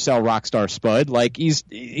oversell Rockstar Spud. Like, he's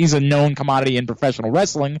a known commodity in professional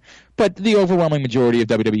wrestling, but the overwhelming majority of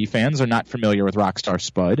WWE fans are not familiar with Rockstar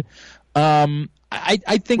Spud. I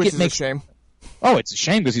think Which it is makes a shame. Oh, it's a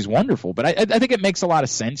shame because he's wonderful, but I think it makes a lot of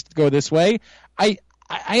sense to go this way. I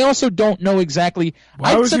also don't know exactly.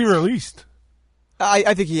 Why was he released?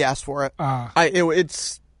 I think he asked for it.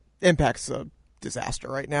 It's Impact's a disaster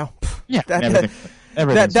right now.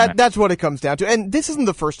 Yeah, that's what it comes down to. And this isn't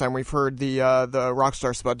the first time we've heard the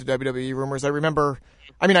Rockstar Spud to WWE rumors. I remember,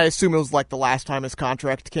 I assume it was like the last time his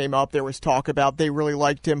contract came up, there was talk about they really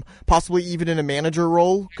liked him, possibly even in a manager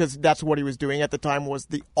role, because that's what he was doing at the time, was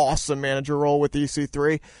the awesome manager role with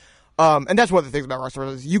EC3. And that's one of the things about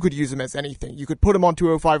Rockstar is you could use him as anything. You could put him on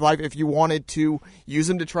 205 Live if you wanted to use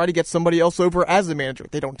him to try to get somebody else over as a manager.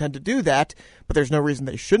 They don't tend to do that, but there's no reason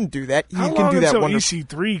they shouldn't do that. How can long do that until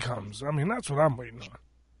EC3 comes? That's what I'm waiting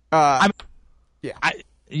on. The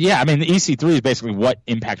EC3 is basically what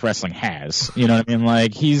Impact Wrestling has. You know what I mean?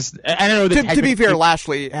 Like, I don't know. To be fair,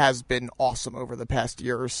 Lashley has been awesome over the past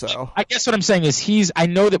year or so. I guess what I'm saying is I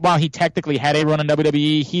know that while he technically had a run in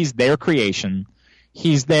WWE, he's their creation.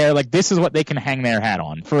 He's there, like, this is what they can hang their hat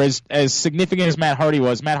on. For as significant as Matt Hardy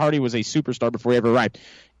was a superstar before he ever arrived.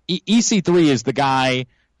 EC3 is the guy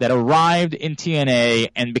that arrived in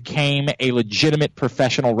TNA and became a legitimate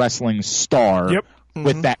professional wrestling star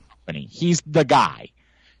with that company. He's the guy.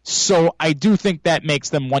 So I do think that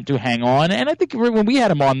makes them want to hang on. And I think when we had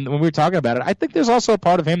him on, when we were talking about it, I think there's also a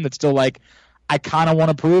part of him that's still like, I kind of want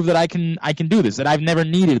to prove that I can do this, that I've never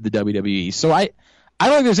needed the WWE. So I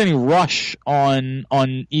don't think there's any rush on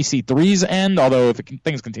EC3's end, although if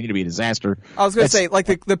things continue to be a disaster. I was going to say, like,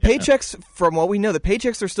 the paychecks, from what we know, the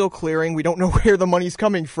paychecks are still clearing. We don't know where the money's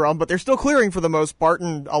coming from, but they're still clearing for the most part,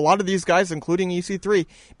 and a lot of these guys, including EC3,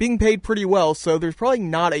 being paid pretty well, so there's probably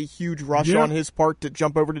not a huge rush on his part to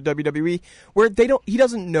jump over to WWE, where he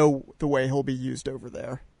doesn't know the way he'll be used over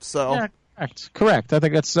there. So yeah, correct. I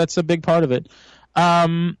think that's a big part of it.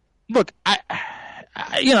 Look,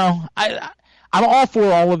 I'm all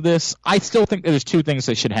for all of this. I still think there's two things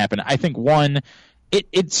that should happen. I think, one,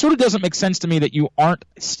 it sort of doesn't make sense to me that you aren't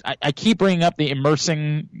 – I keep bringing up the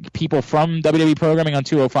immersing people from WWE programming on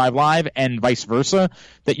 205 Live and vice versa,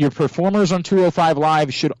 that your performers on 205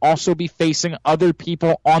 Live should also be facing other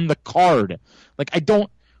people on the card. Like,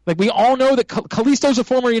 we all know that Kalisto's a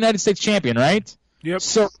former United States champion, right? Yep.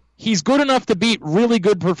 So he's good enough to beat really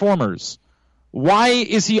good performers. Why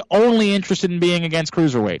is he only interested in being against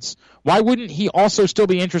cruiserweights? Why wouldn't he also still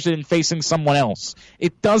be interested in facing someone else?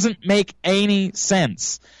 It doesn't make any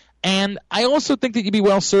sense. And I also think that you'd be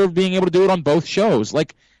well served being able to do it on both shows.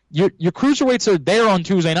 Like, your cruiserweights are there on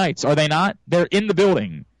Tuesday nights, are they not? They're in the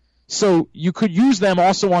building. So you could use them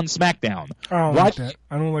also on SmackDown. I don't like that.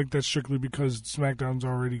 I don't like that strictly because SmackDown's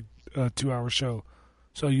already a 2-hour show.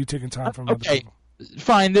 So you taking time from other people.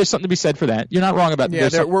 Fine, there's something to be said for that. You're not wrong about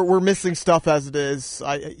that. Yeah, we're missing stuff as it is.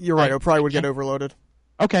 You're right. It probably would get overloaded.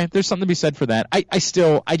 Okay, there's something to be said for that.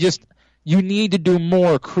 You need to do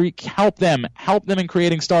more. Help them in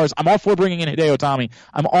creating stars. I'm all for bringing in Hideo Itami.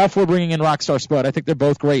 I'm all for bringing in Rockstar Spud. I think they're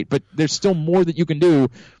both great, but there's still more that you can do.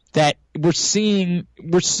 That we're seeing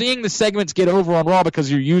the segments get over on Raw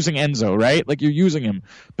because you're using Enzo, right? Like, you're using him.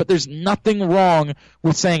 But there's nothing wrong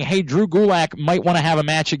with saying, hey, Drew Gulak might want to have a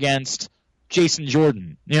match against Jason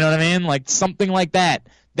Jordan. You know what I mean? Like, something like that.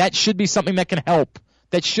 That should be something that can help.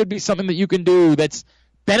 That should be something that you can do that's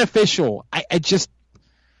beneficial. It's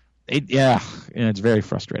very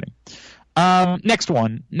frustrating. Next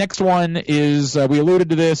one is, we alluded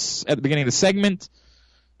to this at the beginning of the segment.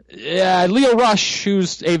 Leo Rush,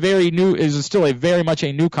 who's still a very much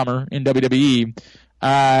a newcomer in WWE,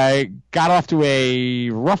 got off to a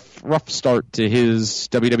rough start to his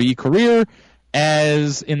WWE career,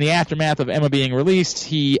 as in the aftermath of Emma being released,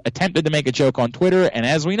 he attempted to make a joke on Twitter, and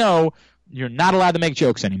as we know, you're not allowed to make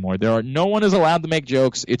jokes anymore. No one is allowed to make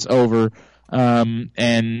jokes. It's over. And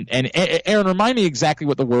Aaron, remind me exactly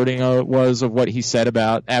what the wording was of what he said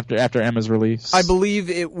about after Emma's release. I believe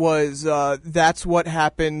it was, that's what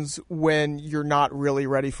happens when you're not really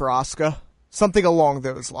ready for Asuka. Something along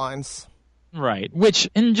those lines. Right. Which,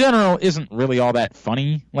 in general, isn't really all that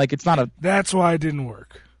funny. Like, it's not a... That's why it didn't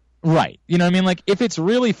work. Right. You know what I mean? Like, if it's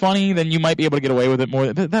really funny, then you might be able to get away with it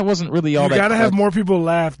more. That wasn't really all that... You gotta have more people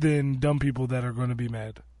laugh than dumb people that are going to be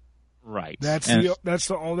mad. Right. That's your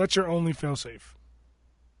only failsafe.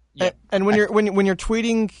 Yeah. And when you're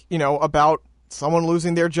tweeting, about someone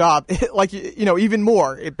losing their job, even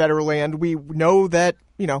more, it better land. We know that,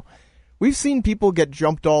 we've seen people get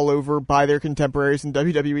jumped all over by their contemporaries in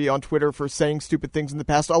WWE on Twitter for saying stupid things in the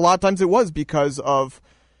past. A lot of times it was because of,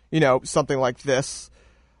 something like this.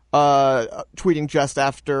 Tweeting just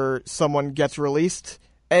after someone gets released,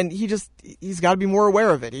 and he's got to be more aware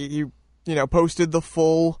of it. He posted the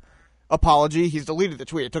full apology. He's deleted the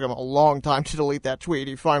tweet. It took him a long time to delete that tweet.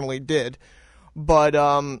 He finally did. But,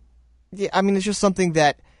 it's just something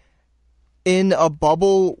that in a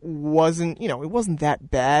bubble wasn't, it wasn't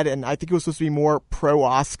that bad, and I think it was supposed to be more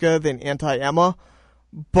pro-Asuka than anti-Emma.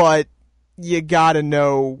 But, you gotta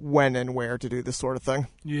know when and where to do this sort of thing.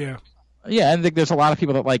 Yeah. Yeah, I think there's a lot of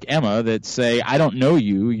people that like Emma that say, I don't know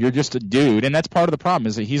you, you're just a dude. And that's part of the problem,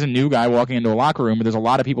 is that he's a new guy walking into a locker room, but there's a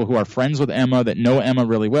lot of people who are friends with Emma, that know Emma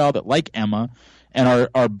really well, that like Emma, and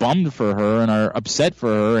are bummed for her and are upset for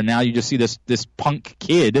her. And now you just see this punk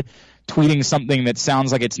kid tweeting something that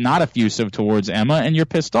sounds like it's not effusive towards Emma, and you're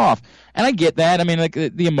pissed off. And I get that. I mean, like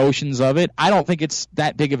the emotions of it. I don't think it's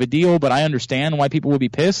that big of a deal, but I understand why people would be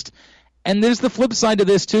pissed. And there's the flip side to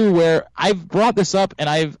this too, where I've brought this up, and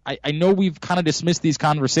I know we've kind of dismissed these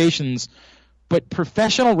conversations, but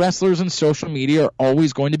professional wrestlers and social media are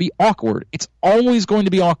always going to be awkward. It's always going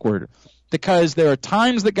to be awkward, because there are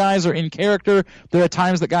times that guys are in character, there are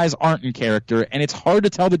times that guys aren't in character, and it's hard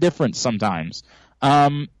to tell the difference sometimes.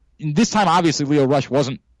 This time, obviously, Lio Rush was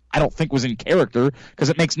in character, because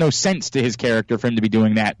it makes no sense to his character for him to be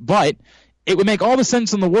doing that. But it would make all the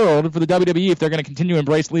sense in the world for the WWE, if they're going to continue to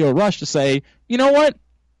embrace Lio Rush, to say, you know what?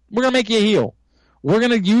 We're going to make you a heel. We're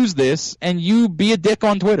going to use this, and you be a dick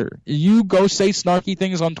on Twitter. You go say snarky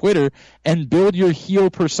things on Twitter and build your heel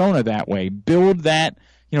persona that way. Build that,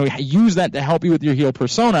 use that to help you with your heel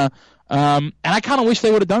persona. And I kind of wish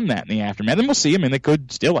they would have done that in the aftermath. And we'll see. I mean, they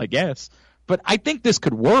could still, I guess. But I think this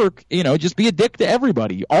could work. Just be a dick to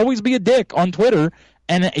everybody. Always be a dick on Twitter,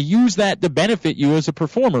 and use that to benefit you as a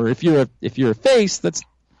performer. If you're a face, that's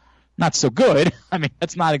not so good. I mean,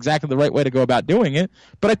 that's not exactly the right way to go about doing it.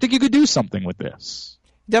 But I think you could do something with this.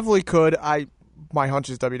 Definitely could. My hunch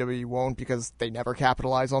is WWE won't, because they never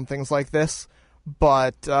capitalize on things like this.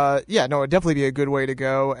 But it'd definitely be a good way to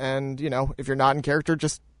go. And if you're not in character,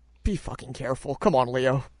 just be fucking careful. Come on,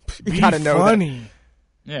 Leo. You gotta know funny. That.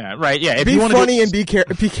 Yeah, right. Yeah, if be you want funny to and be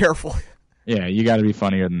careful. Yeah, you got to be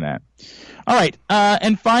funnier than that. All right,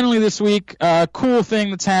 and finally this week, cool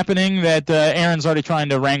thing that's happening that Aaron's already trying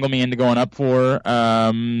to wrangle me into going up for,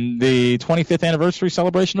 the 25th anniversary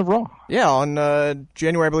celebration of Raw. Yeah, on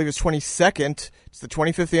January, I believe it's 22nd. It's the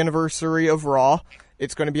 25th anniversary of Raw.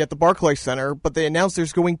 It's going to be at the Barclays Center, but they announced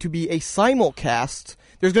there's going to be a simulcast.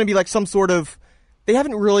 There's going to be like some sort of, they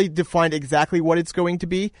haven't really defined exactly what it's going to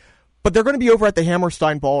be, but they're going to be over at the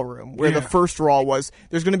Hammerstein Ballroom, where the first Raw was.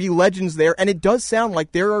 There's going to be legends there, and it does sound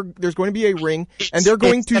like there's going to be a ring, and they're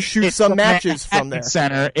going to shoot some matches from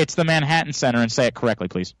there. It's the Manhattan Center, and say it correctly,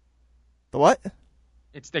 please. The what?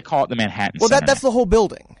 They call it the Manhattan Center. Well, that's the whole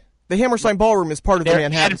building. The Hammerstein Ballroom is part of the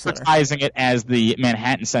Manhattan Center. They're advertising it as the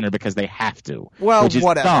Manhattan Center because they have to. Well, which is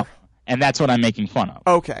whatever. Dumb, and that's what I'm making fun of.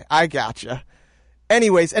 Okay, I gotcha.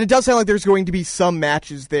 Anyways, and it does sound like there's going to be some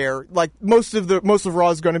matches there. Like most of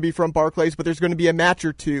Raw is going to be from Barclays, but there's going to be a match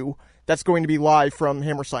or two that's going to be live from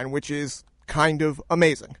Hammerstein, which is kind of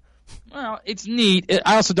amazing. Well, it's neat.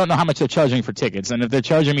 I also don't know how much they're charging for tickets, and if they're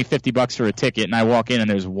charging me $50 for a ticket, and I walk in and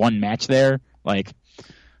there's one match there, like, I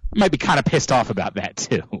might be kind of pissed off about that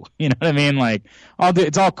too. You know what I mean? Like,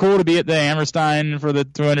 it's all cool to be at the Hammerstein for the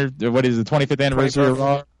 25th anniversary of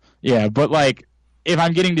Raw. Yeah, but like, if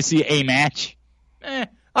I'm getting to see a match.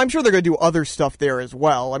 I'm sure they're going to do other stuff there as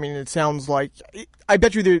well. I mean, it sounds like, I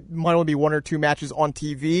bet you there might only be one or two matches on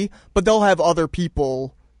TV, but they'll have other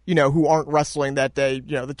people, who aren't wrestling that day,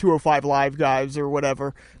 the 205 Live guys or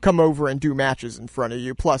whatever, come over and do matches in front of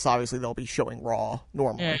you. Plus, obviously, they'll be showing Raw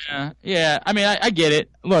normally. Yeah. I mean, I get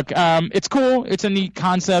it. Look, it's cool. It's a neat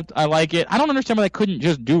concept. I like it. I don't understand why they couldn't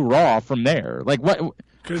just do Raw from there. Like, what?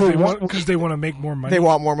 Because they want to make more money. They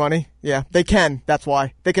want more money. Yeah, they can. That's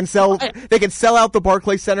why they can sell. They can sell out the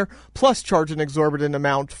Barclays Center plus charge an exorbitant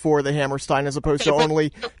amount for the Hammerstein, as opposed to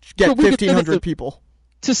only get 1,500 people.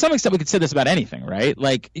 To some extent, we could say this about anything, right?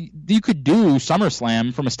 Like, you could do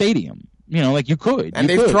SummerSlam from a stadium. Like you could. And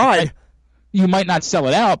they've tried. You might not sell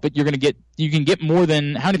it out, but you can get more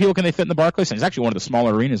than, how many people can they fit in the Barclays Center? It's actually one of the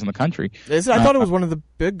smaller arenas in the country. Is it? I thought it was one of the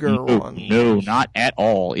bigger ones. No, not at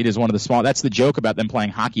all. It is one of the small. That's the joke about them playing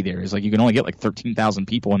hockey there, is like you can only get like 13,000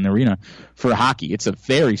 people in the arena for hockey. It's a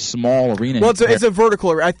very small arena. Well, it's a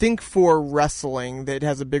vertical arena. I think for wrestling, it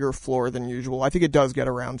has a bigger floor than usual. I think it does get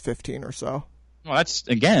around 15 or so. Well, that's,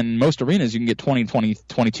 again, most arenas you can get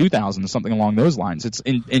 22,000, something along those lines. It's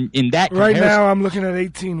in that comparison. Right now I'm looking at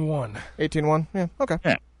 18-1. 18-1? Yeah, okay.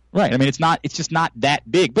 Yeah, right. I mean, it's just not that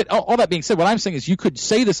big. But all that being said, what I'm saying is you could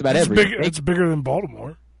say this about everything. It's bigger than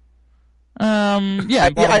Baltimore. Yeah.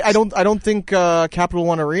 I don't think Capital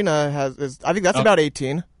One Arena has. I think that's about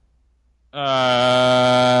 18.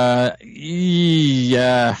 Yeah.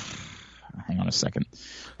 Hang on a second.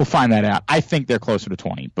 We'll find that out. I think they're closer to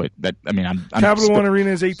 20, but I'm Capital One Arena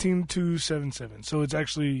is 18,277, so it's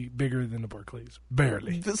actually bigger than the Barclays.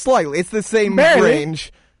 Barely. Slightly. It's the same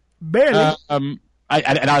range. Barely.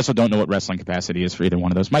 I also don't know what wrestling capacity is for either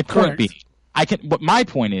one of those. My point being, my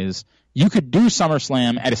point is, you could do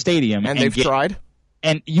SummerSlam at a stadium. And they've tried.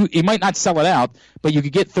 And you might not sell it out, but you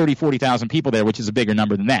could get 30, 40,000 people there, which is a bigger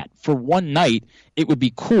number than that. For one night, it would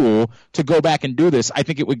be cool to go back and do this. I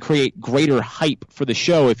think it would create greater hype for the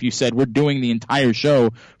show if you said we're doing the entire show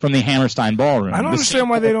from the Hammerstein Ballroom. I don't understand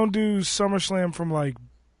why they don't do SummerSlam from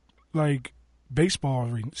like baseball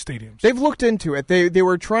stadiums. They've looked into it. They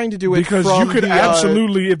were trying to do it because from you could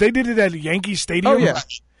absolutely if they did it at Yankee Stadium. Oh yeah.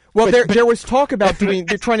 Well, there was talk about they're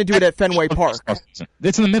trying to do it at Fenway Park.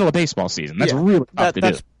 It's in the middle of baseball season. That's really tough to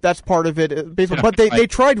do. That's part of it. Baseball. But they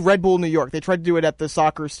tried Red Bull New York. They tried to do it at the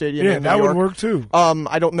soccer stadium. Yeah, in that New would York. work too.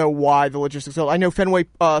 I don't know why the logistics. I know Fenway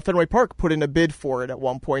Park put in a bid for it at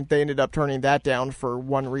one point. They ended up turning that down for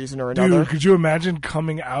one reason or another. Dude, could you imagine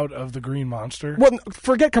coming out of the Green Monster? Well,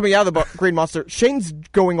 forget coming out of the Green Monster. Shane's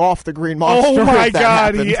going off the Green Monster. Oh my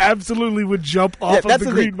God, happened. he absolutely would jump off of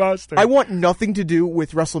the Green Monster. I want nothing to do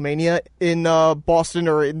with WrestleMania in Boston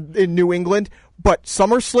or in New England, but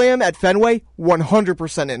SummerSlam at Fenway,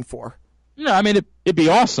 100% in for. No, I mean it'd be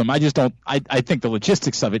awesome. I just don't. I think the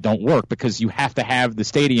logistics of it don't work because you have to have the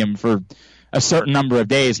stadium for a certain number of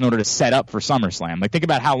days in order to set up for SummerSlam. Like think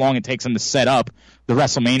about how long it takes them to set up the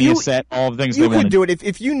WrestleMania set, all the things they want. You could do it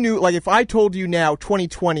if you knew. Like if I told you now,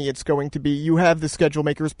 2020, it's going to be. You have the schedule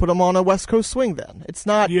makers put them on a West Coast swing. Then it's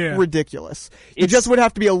not ridiculous. You just would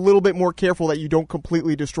have to be a little bit more careful that you don't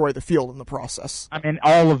completely destroy the field in the process. I mean,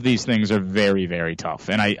 all of these things are very, very tough.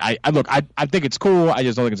 And I think it's cool. I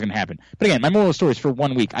just don't think it's going to happen. But again, my moral of the story is for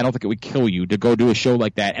 1 week, I don't think it would kill you to go do a show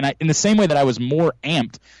like that. And in the same way that I was more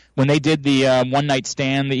amped when they did the one night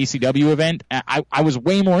stand, the ECW event, I was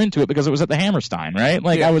way more into it because it was at the Hammerstein, right?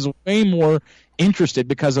 Like I was way more interested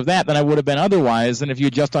because of that than I would have been otherwise. And if you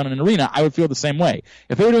had just done an arena, I would feel the same way.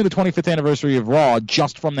 If they were doing the 25th anniversary of Raw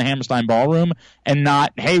just from the Hammerstein Ballroom and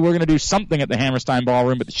not, hey, we're going to do something at the Hammerstein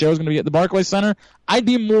Ballroom, but the show's going to be at the Barclays Center, I'd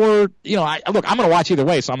be more, look, I'm going to watch either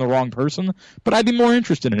way, so I'm the wrong person, but I'd be more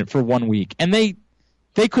interested in it for 1 week. And they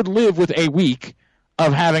could live with a week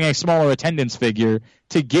of having a smaller attendance figure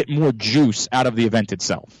to get more juice out of the event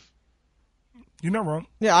itself. You're not wrong.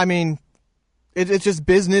 Yeah, I mean, it's just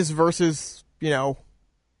business versus,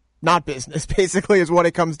 not business, basically, is what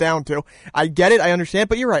it comes down to. I get it, I understand,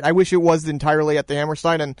 but you're right. I wish it was entirely at the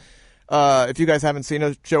Hammerstein, and if you guys haven't seen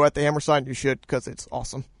a show at the Hammerstein, you should, because it's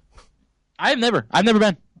awesome. I've never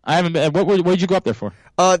been. I haven't been. What did you go up there for?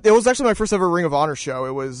 It was actually my first ever Ring of Honor show.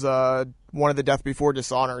 It was one of the Death Before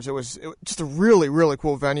Dishonors. It was just a really, really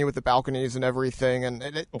cool venue with the balconies and everything, and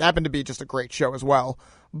it happened to be just a great show as well.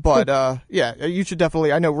 But yeah, you should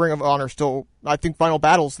definitely. I know Ring of Honor still. I think Final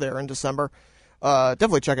Battle's there in December.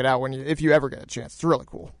 Definitely check it out if you ever get a chance. It's really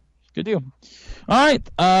cool. Good deal. All right,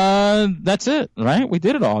 that's it, right? We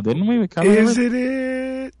did it all, didn't we? Is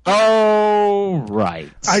it? Oh, right.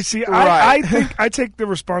 I see. I think I take the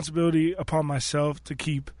responsibility upon myself to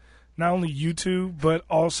keep not only you two, but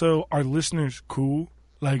also our listeners cool.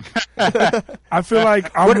 Like, I feel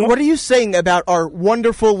like what are you saying about our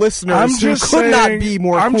wonderful listeners who could not be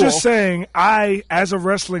more cool? I'm just saying, I, as a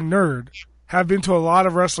wrestling nerd, have been to a lot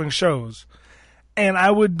of wrestling shows. And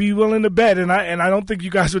I would be willing to bet, and I don't think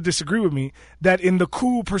you guys would disagree with me, that in the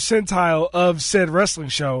cool percentile of said wrestling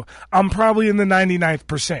show, I'm probably in the 99th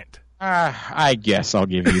percent. I guess I'll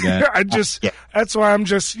give you that. That's why I'm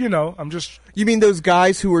just. You mean those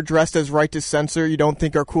guys who were dressed as Right to Censor you don't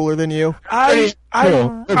think are cooler than you? I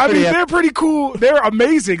mean, they're pretty cool. They're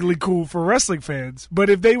amazingly cool for wrestling fans. But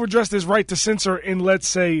if they were dressed as Right to Censor in, let's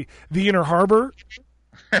say, the Inner Harbor...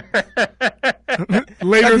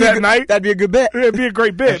 later that night, that'd be a good bit. It'd be a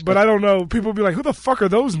great bit, but I don't know. People would be like, "Who the fuck are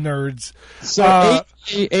those nerds?" So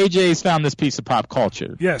AJ's found this piece of pop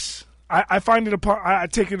culture. Yes, I find it I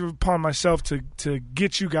take it upon myself to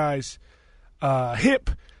get you guys hip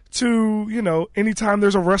to anytime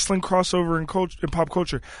there's a wrestling crossover in pop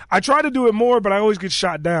culture. I try to do it more, but I always get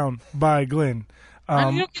shot down by Glenn. I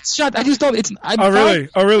don't get shot. I just don't. Oh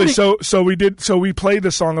really? So we played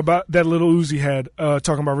the song about that Lil Uzi had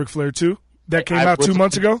talking about Ric Flair too. That came out 2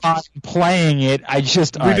 months ago. Playing it, we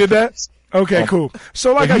did that. Okay, cool.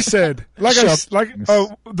 So like I said,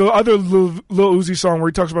 the other Lil Uzi song where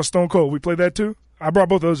he talks about Stone Cold, we played that too. I brought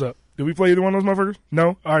both those up. Did we play either one of those motherfuckers?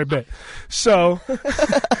 No. All right, bet. So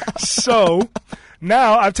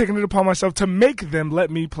now I've taken it upon myself to make them let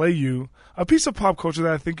me play you a piece of pop culture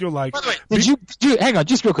that I think you'll like. By the way, did you hang on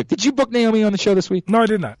just real quick? Did you book Naomi on the show this week? No, I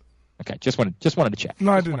did not. Okay, just wanted to check.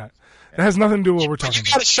 No, I did not. It has nothing to do with what we're talking about.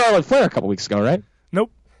 You got a Charlotte Flair a couple weeks ago, right?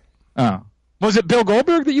 Nope. Oh, was it Bill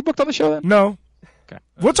Goldberg that you booked on the show then? No. Okay.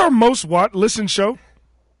 What's our most listened show?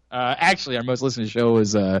 Actually, our most listened show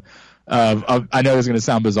was I know it's going to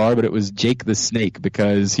sound bizarre, but it was Jake the Snake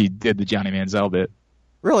because he did the Johnny Manziel bit.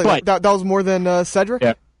 Really? But, that was more than Cedric?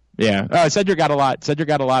 Yeah. Cedric got a lot. Cedric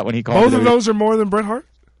got a lot when he called. Both of those are more than Bret Hart?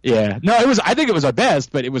 Yeah. No, I think it was our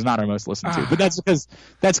best, but it was not our most listened to. But that's because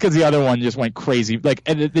the other one just went crazy. Like,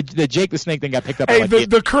 and the Jake the Snake thing got picked up. Hey,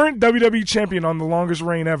 the current WWE champion on the longest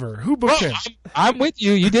reign ever. Who booked him? I'm with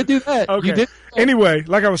you. You did do that. Okay. You did. Anyway,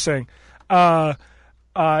 like I was saying, there's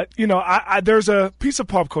a piece of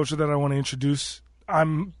pop culture that I want to introduce.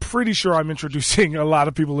 I'm pretty sure I'm introducing a lot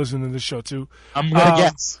of people listening to this show too. I'm gonna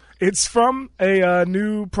guess. It's from a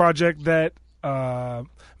new project that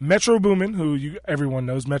Metro Boomin, who everyone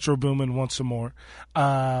knows, Metro Boomin wants some more.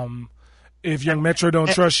 If Young Metro don't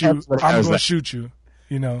trust you, I'm going to shoot you.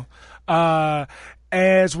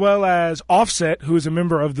 As well as Offset, who is a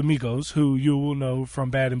member of the Migos, who you will know from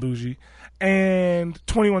Bad and Bougie, and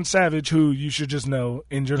 21 Savage, who you should just know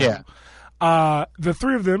in general. Yeah. The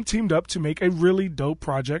three of them teamed up to make a really dope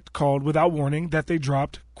project called Without Warning that they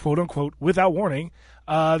dropped, quote unquote, without warning,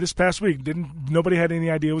 this past week. Nobody had any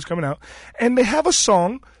idea it was coming out. And they have a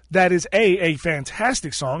song that is a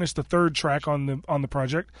fantastic song. It's the third track on the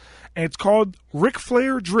project. And it's called Ric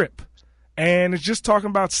Flair Drip. And it's just talking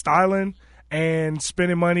about styling and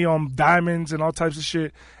spending money on diamonds and all types of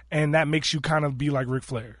shit. And that makes you kind of be like Ric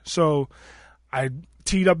Flair. So I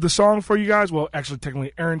teed up the song for you guys. Well, actually,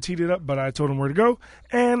 technically, Aaron teed it up, but I told him where to go.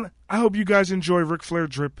 And I hope you guys enjoy Ric Flair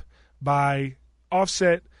Drip by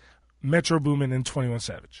Offset, Metro Boomin, and 21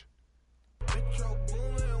 Savage.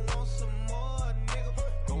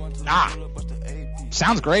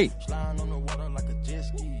 Sounds great.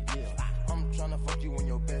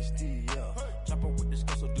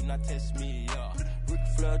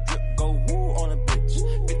 Drip, go woo on a bitch.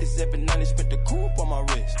 5790 spent the coupe on my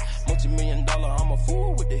wrist. Multi-million-dollar, I'm a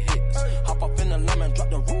fool with the hits. Hop up in the lemon, drop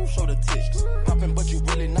the roof, show the tits. Poppin', but you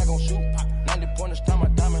really not gon' shoot. 90 pointers, time my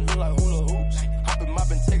diamond look like hula hoops. Hoppin'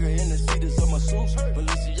 moppin' Tigger in the seats of my suits.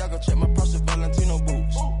 Balenciaga check my purse with Valentino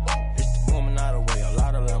boots. It's the woman out of way, a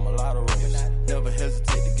lot of them, a lot of race. Never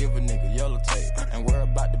hesitate to give a nigga yellow tape. And worry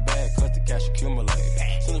about the bag, cause the cash accumulate.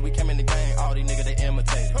 Soon as we came in the game, all these niggas they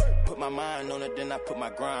imitated. Put my mind on it, then I put my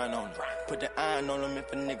grind on it. Put the iron on them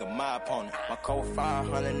if a nigga my opponent. My code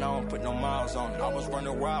 500, I don't put no miles on it. I was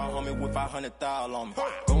running wild, homie, with 500,000 on me.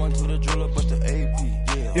 Going to the jeweler, but the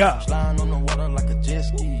AP, yeah. Sliding on the water like a jet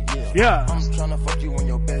ski, yeah. I'm tryna fuck you on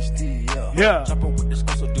your bestie, yeah. Jumping with this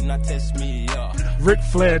girl, so do not test me, yeah. Ric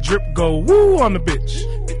Flair Drip, go woo on the bitch.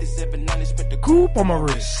 5790 spent the coupe on my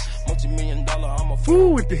wrist. Multi-million-dollar, I'm a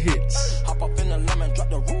fool with the hits. Hop up in the lemon, drop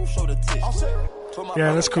the roof, show the tits.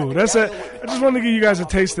 Yeah, that's cool. That's it. I just wanted to give you guys a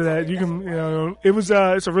taste of that. You can,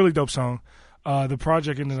 it's a really dope song. The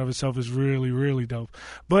project in and of itself is really, really dope.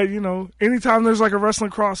 But, anytime there's like a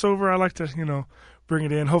wrestling crossover, I like to, bring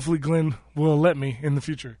it in. Hopefully Glenn will let me in the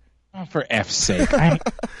future. Oh, for F's sake.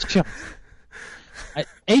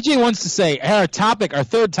 AJ wants to say our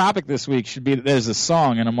third topic this week should be that there's a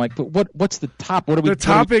song, and I'm like, but what's the top? What are we? The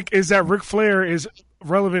topic is that Ric Flair is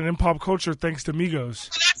relevant in pop culture thanks to Migos.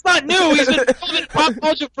 That's not new. He's been relevant in pop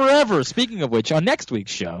culture forever. Speaking of which, on next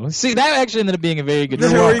week's show, see, that actually ended up being a very good.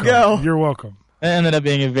 There we go. You're welcome. That ended up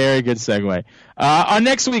being a very good segue. On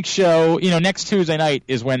next week's show, next Tuesday night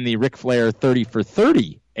is when the Ric Flair 30 for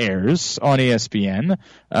 30 airs on ESPN,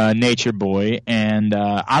 Nature Boy, and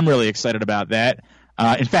I'm really excited about that.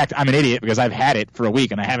 In fact, I'm an idiot because I've had it for a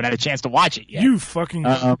week and I haven't had a chance to watch it yet. You fucking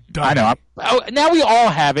dumb. I know. Now we all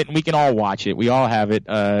have it and we can all watch it. We all have it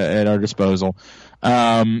at our disposal.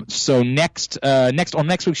 So next on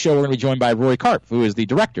next week's show, we're going to be joined by Roy Karp, who is the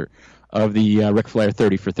director of the Ric Flair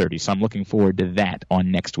 30 for 30. So I'm looking forward to that on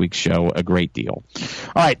next week's show a great deal.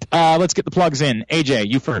 All right, let's get the plugs in. AJ,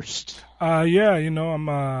 you first. Yeah,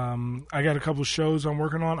 I got a couple shows I'm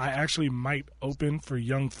working on. I actually might open for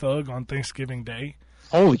Young Thug on Thanksgiving Day.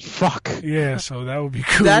 Holy fuck! Yeah, so that would be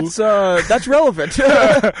cool. That's relevant.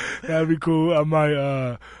 That'd be cool. I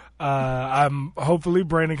might. I'm hopefully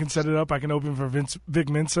Brandon can set it up. I can open for Vic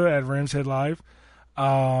Mensa at Rams Head Live.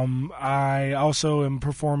 I also am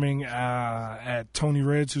performing at Tony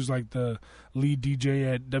Reds, who's like the lead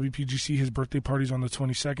DJ at WPGC. His birthday party's on the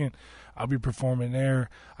 22nd. I'll be performing there.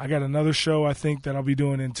 I got another show I think that I'll be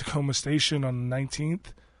doing in Tacoma Station on the 19th.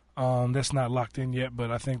 That's not locked in yet,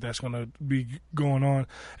 but I think that's going to be going on.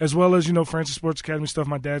 As well as, Francis Sports Academy stuff.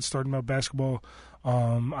 My dad's starting out basketball.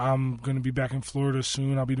 I'm going to be back in Florida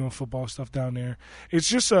soon. I'll be doing football stuff down there. It's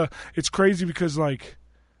just it's crazy because, like,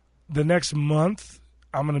 the next month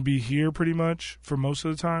I'm going to be here pretty much for most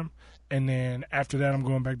of the time. And then after that, I'm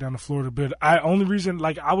going back down to Florida. But I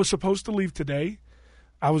was supposed to leave today.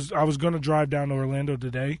 I was going to drive down to Orlando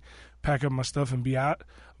today, pack up my stuff and be out.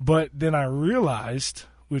 But then I realized,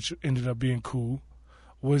 which ended up being cool,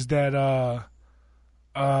 was that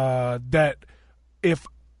that if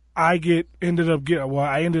I ended up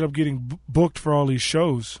getting booked for all these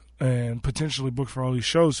shows and potentially booked for all these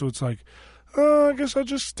shows. So it's like, I guess I'll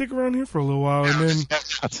just stick around here for a little while, and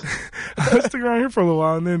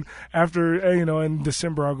then after in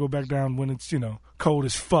December I'll go back down when it's cold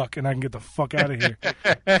as fuck and I can get the fuck out of here.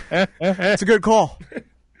 It's a good call.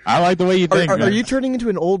 I like the way you think. Are you turning into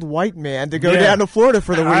an old white man to go down to Florida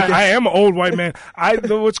for the weekend? I am an old white man.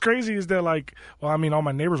 What's crazy is that all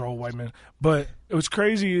my neighbors are old white men. But what's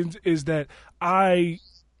crazy is that I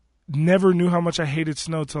never knew how much I hated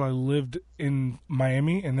snow till I lived in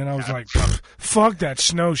Miami, and then I was like, fuck that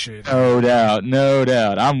snow shit. No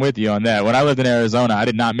doubt. I'm with you on that. When I lived in Arizona, I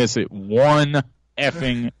did not miss it one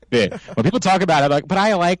effing bit. When people talk about it, but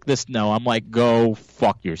I like the snow, I'm like, go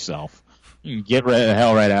fuck yourself. You can get the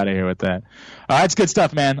hell right out of here with that. That's good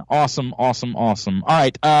stuff, man. Awesome. All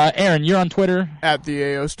right, Aaron, you're on Twitter. At the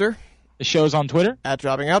Aoster. The show's on Twitter. At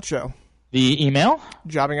Jobbing Out Show. The email?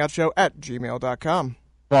 jobbingoutshow@gmail.com.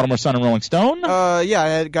 Baltimore Sun and Rolling Stone. Yeah, I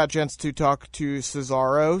had got a chance to talk to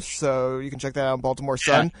Cesaro, so you can check that out on Baltimore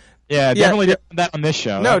Sun. Yeah, definitely didn't put that on this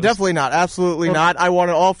show. No, definitely not. Absolutely not. I want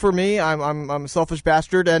it all for me. I'm a selfish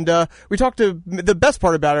bastard. And we talked to the best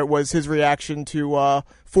part about it was his reaction to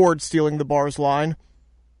Ford stealing the bars line.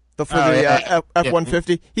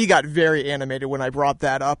 F-150. He got very animated when I brought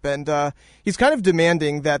that up, and he's kind of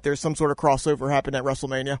demanding that there's some sort of crossover happen at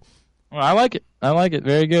WrestleMania. Well, I like it.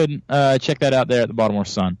 Very good. Check that out there at the Baltimore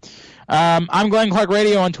Sun. I'm Glenn Clark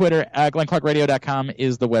Radio on Twitter. GlennClarkRadio.com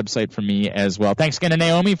is the website for me as well. Thanks again to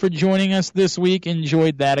Naomi for joining us this week.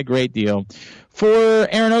 Enjoyed that a great deal. For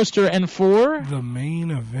Aaron Oster and for the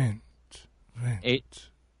main event. Vent.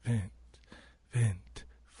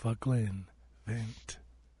 Fuck Glenn. Vent.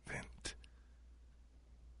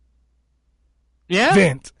 Yeah?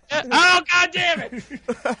 Vent. Oh, God damn it!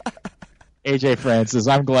 AJ Francis,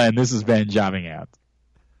 I'm Glenn. This has been Jobbing Out.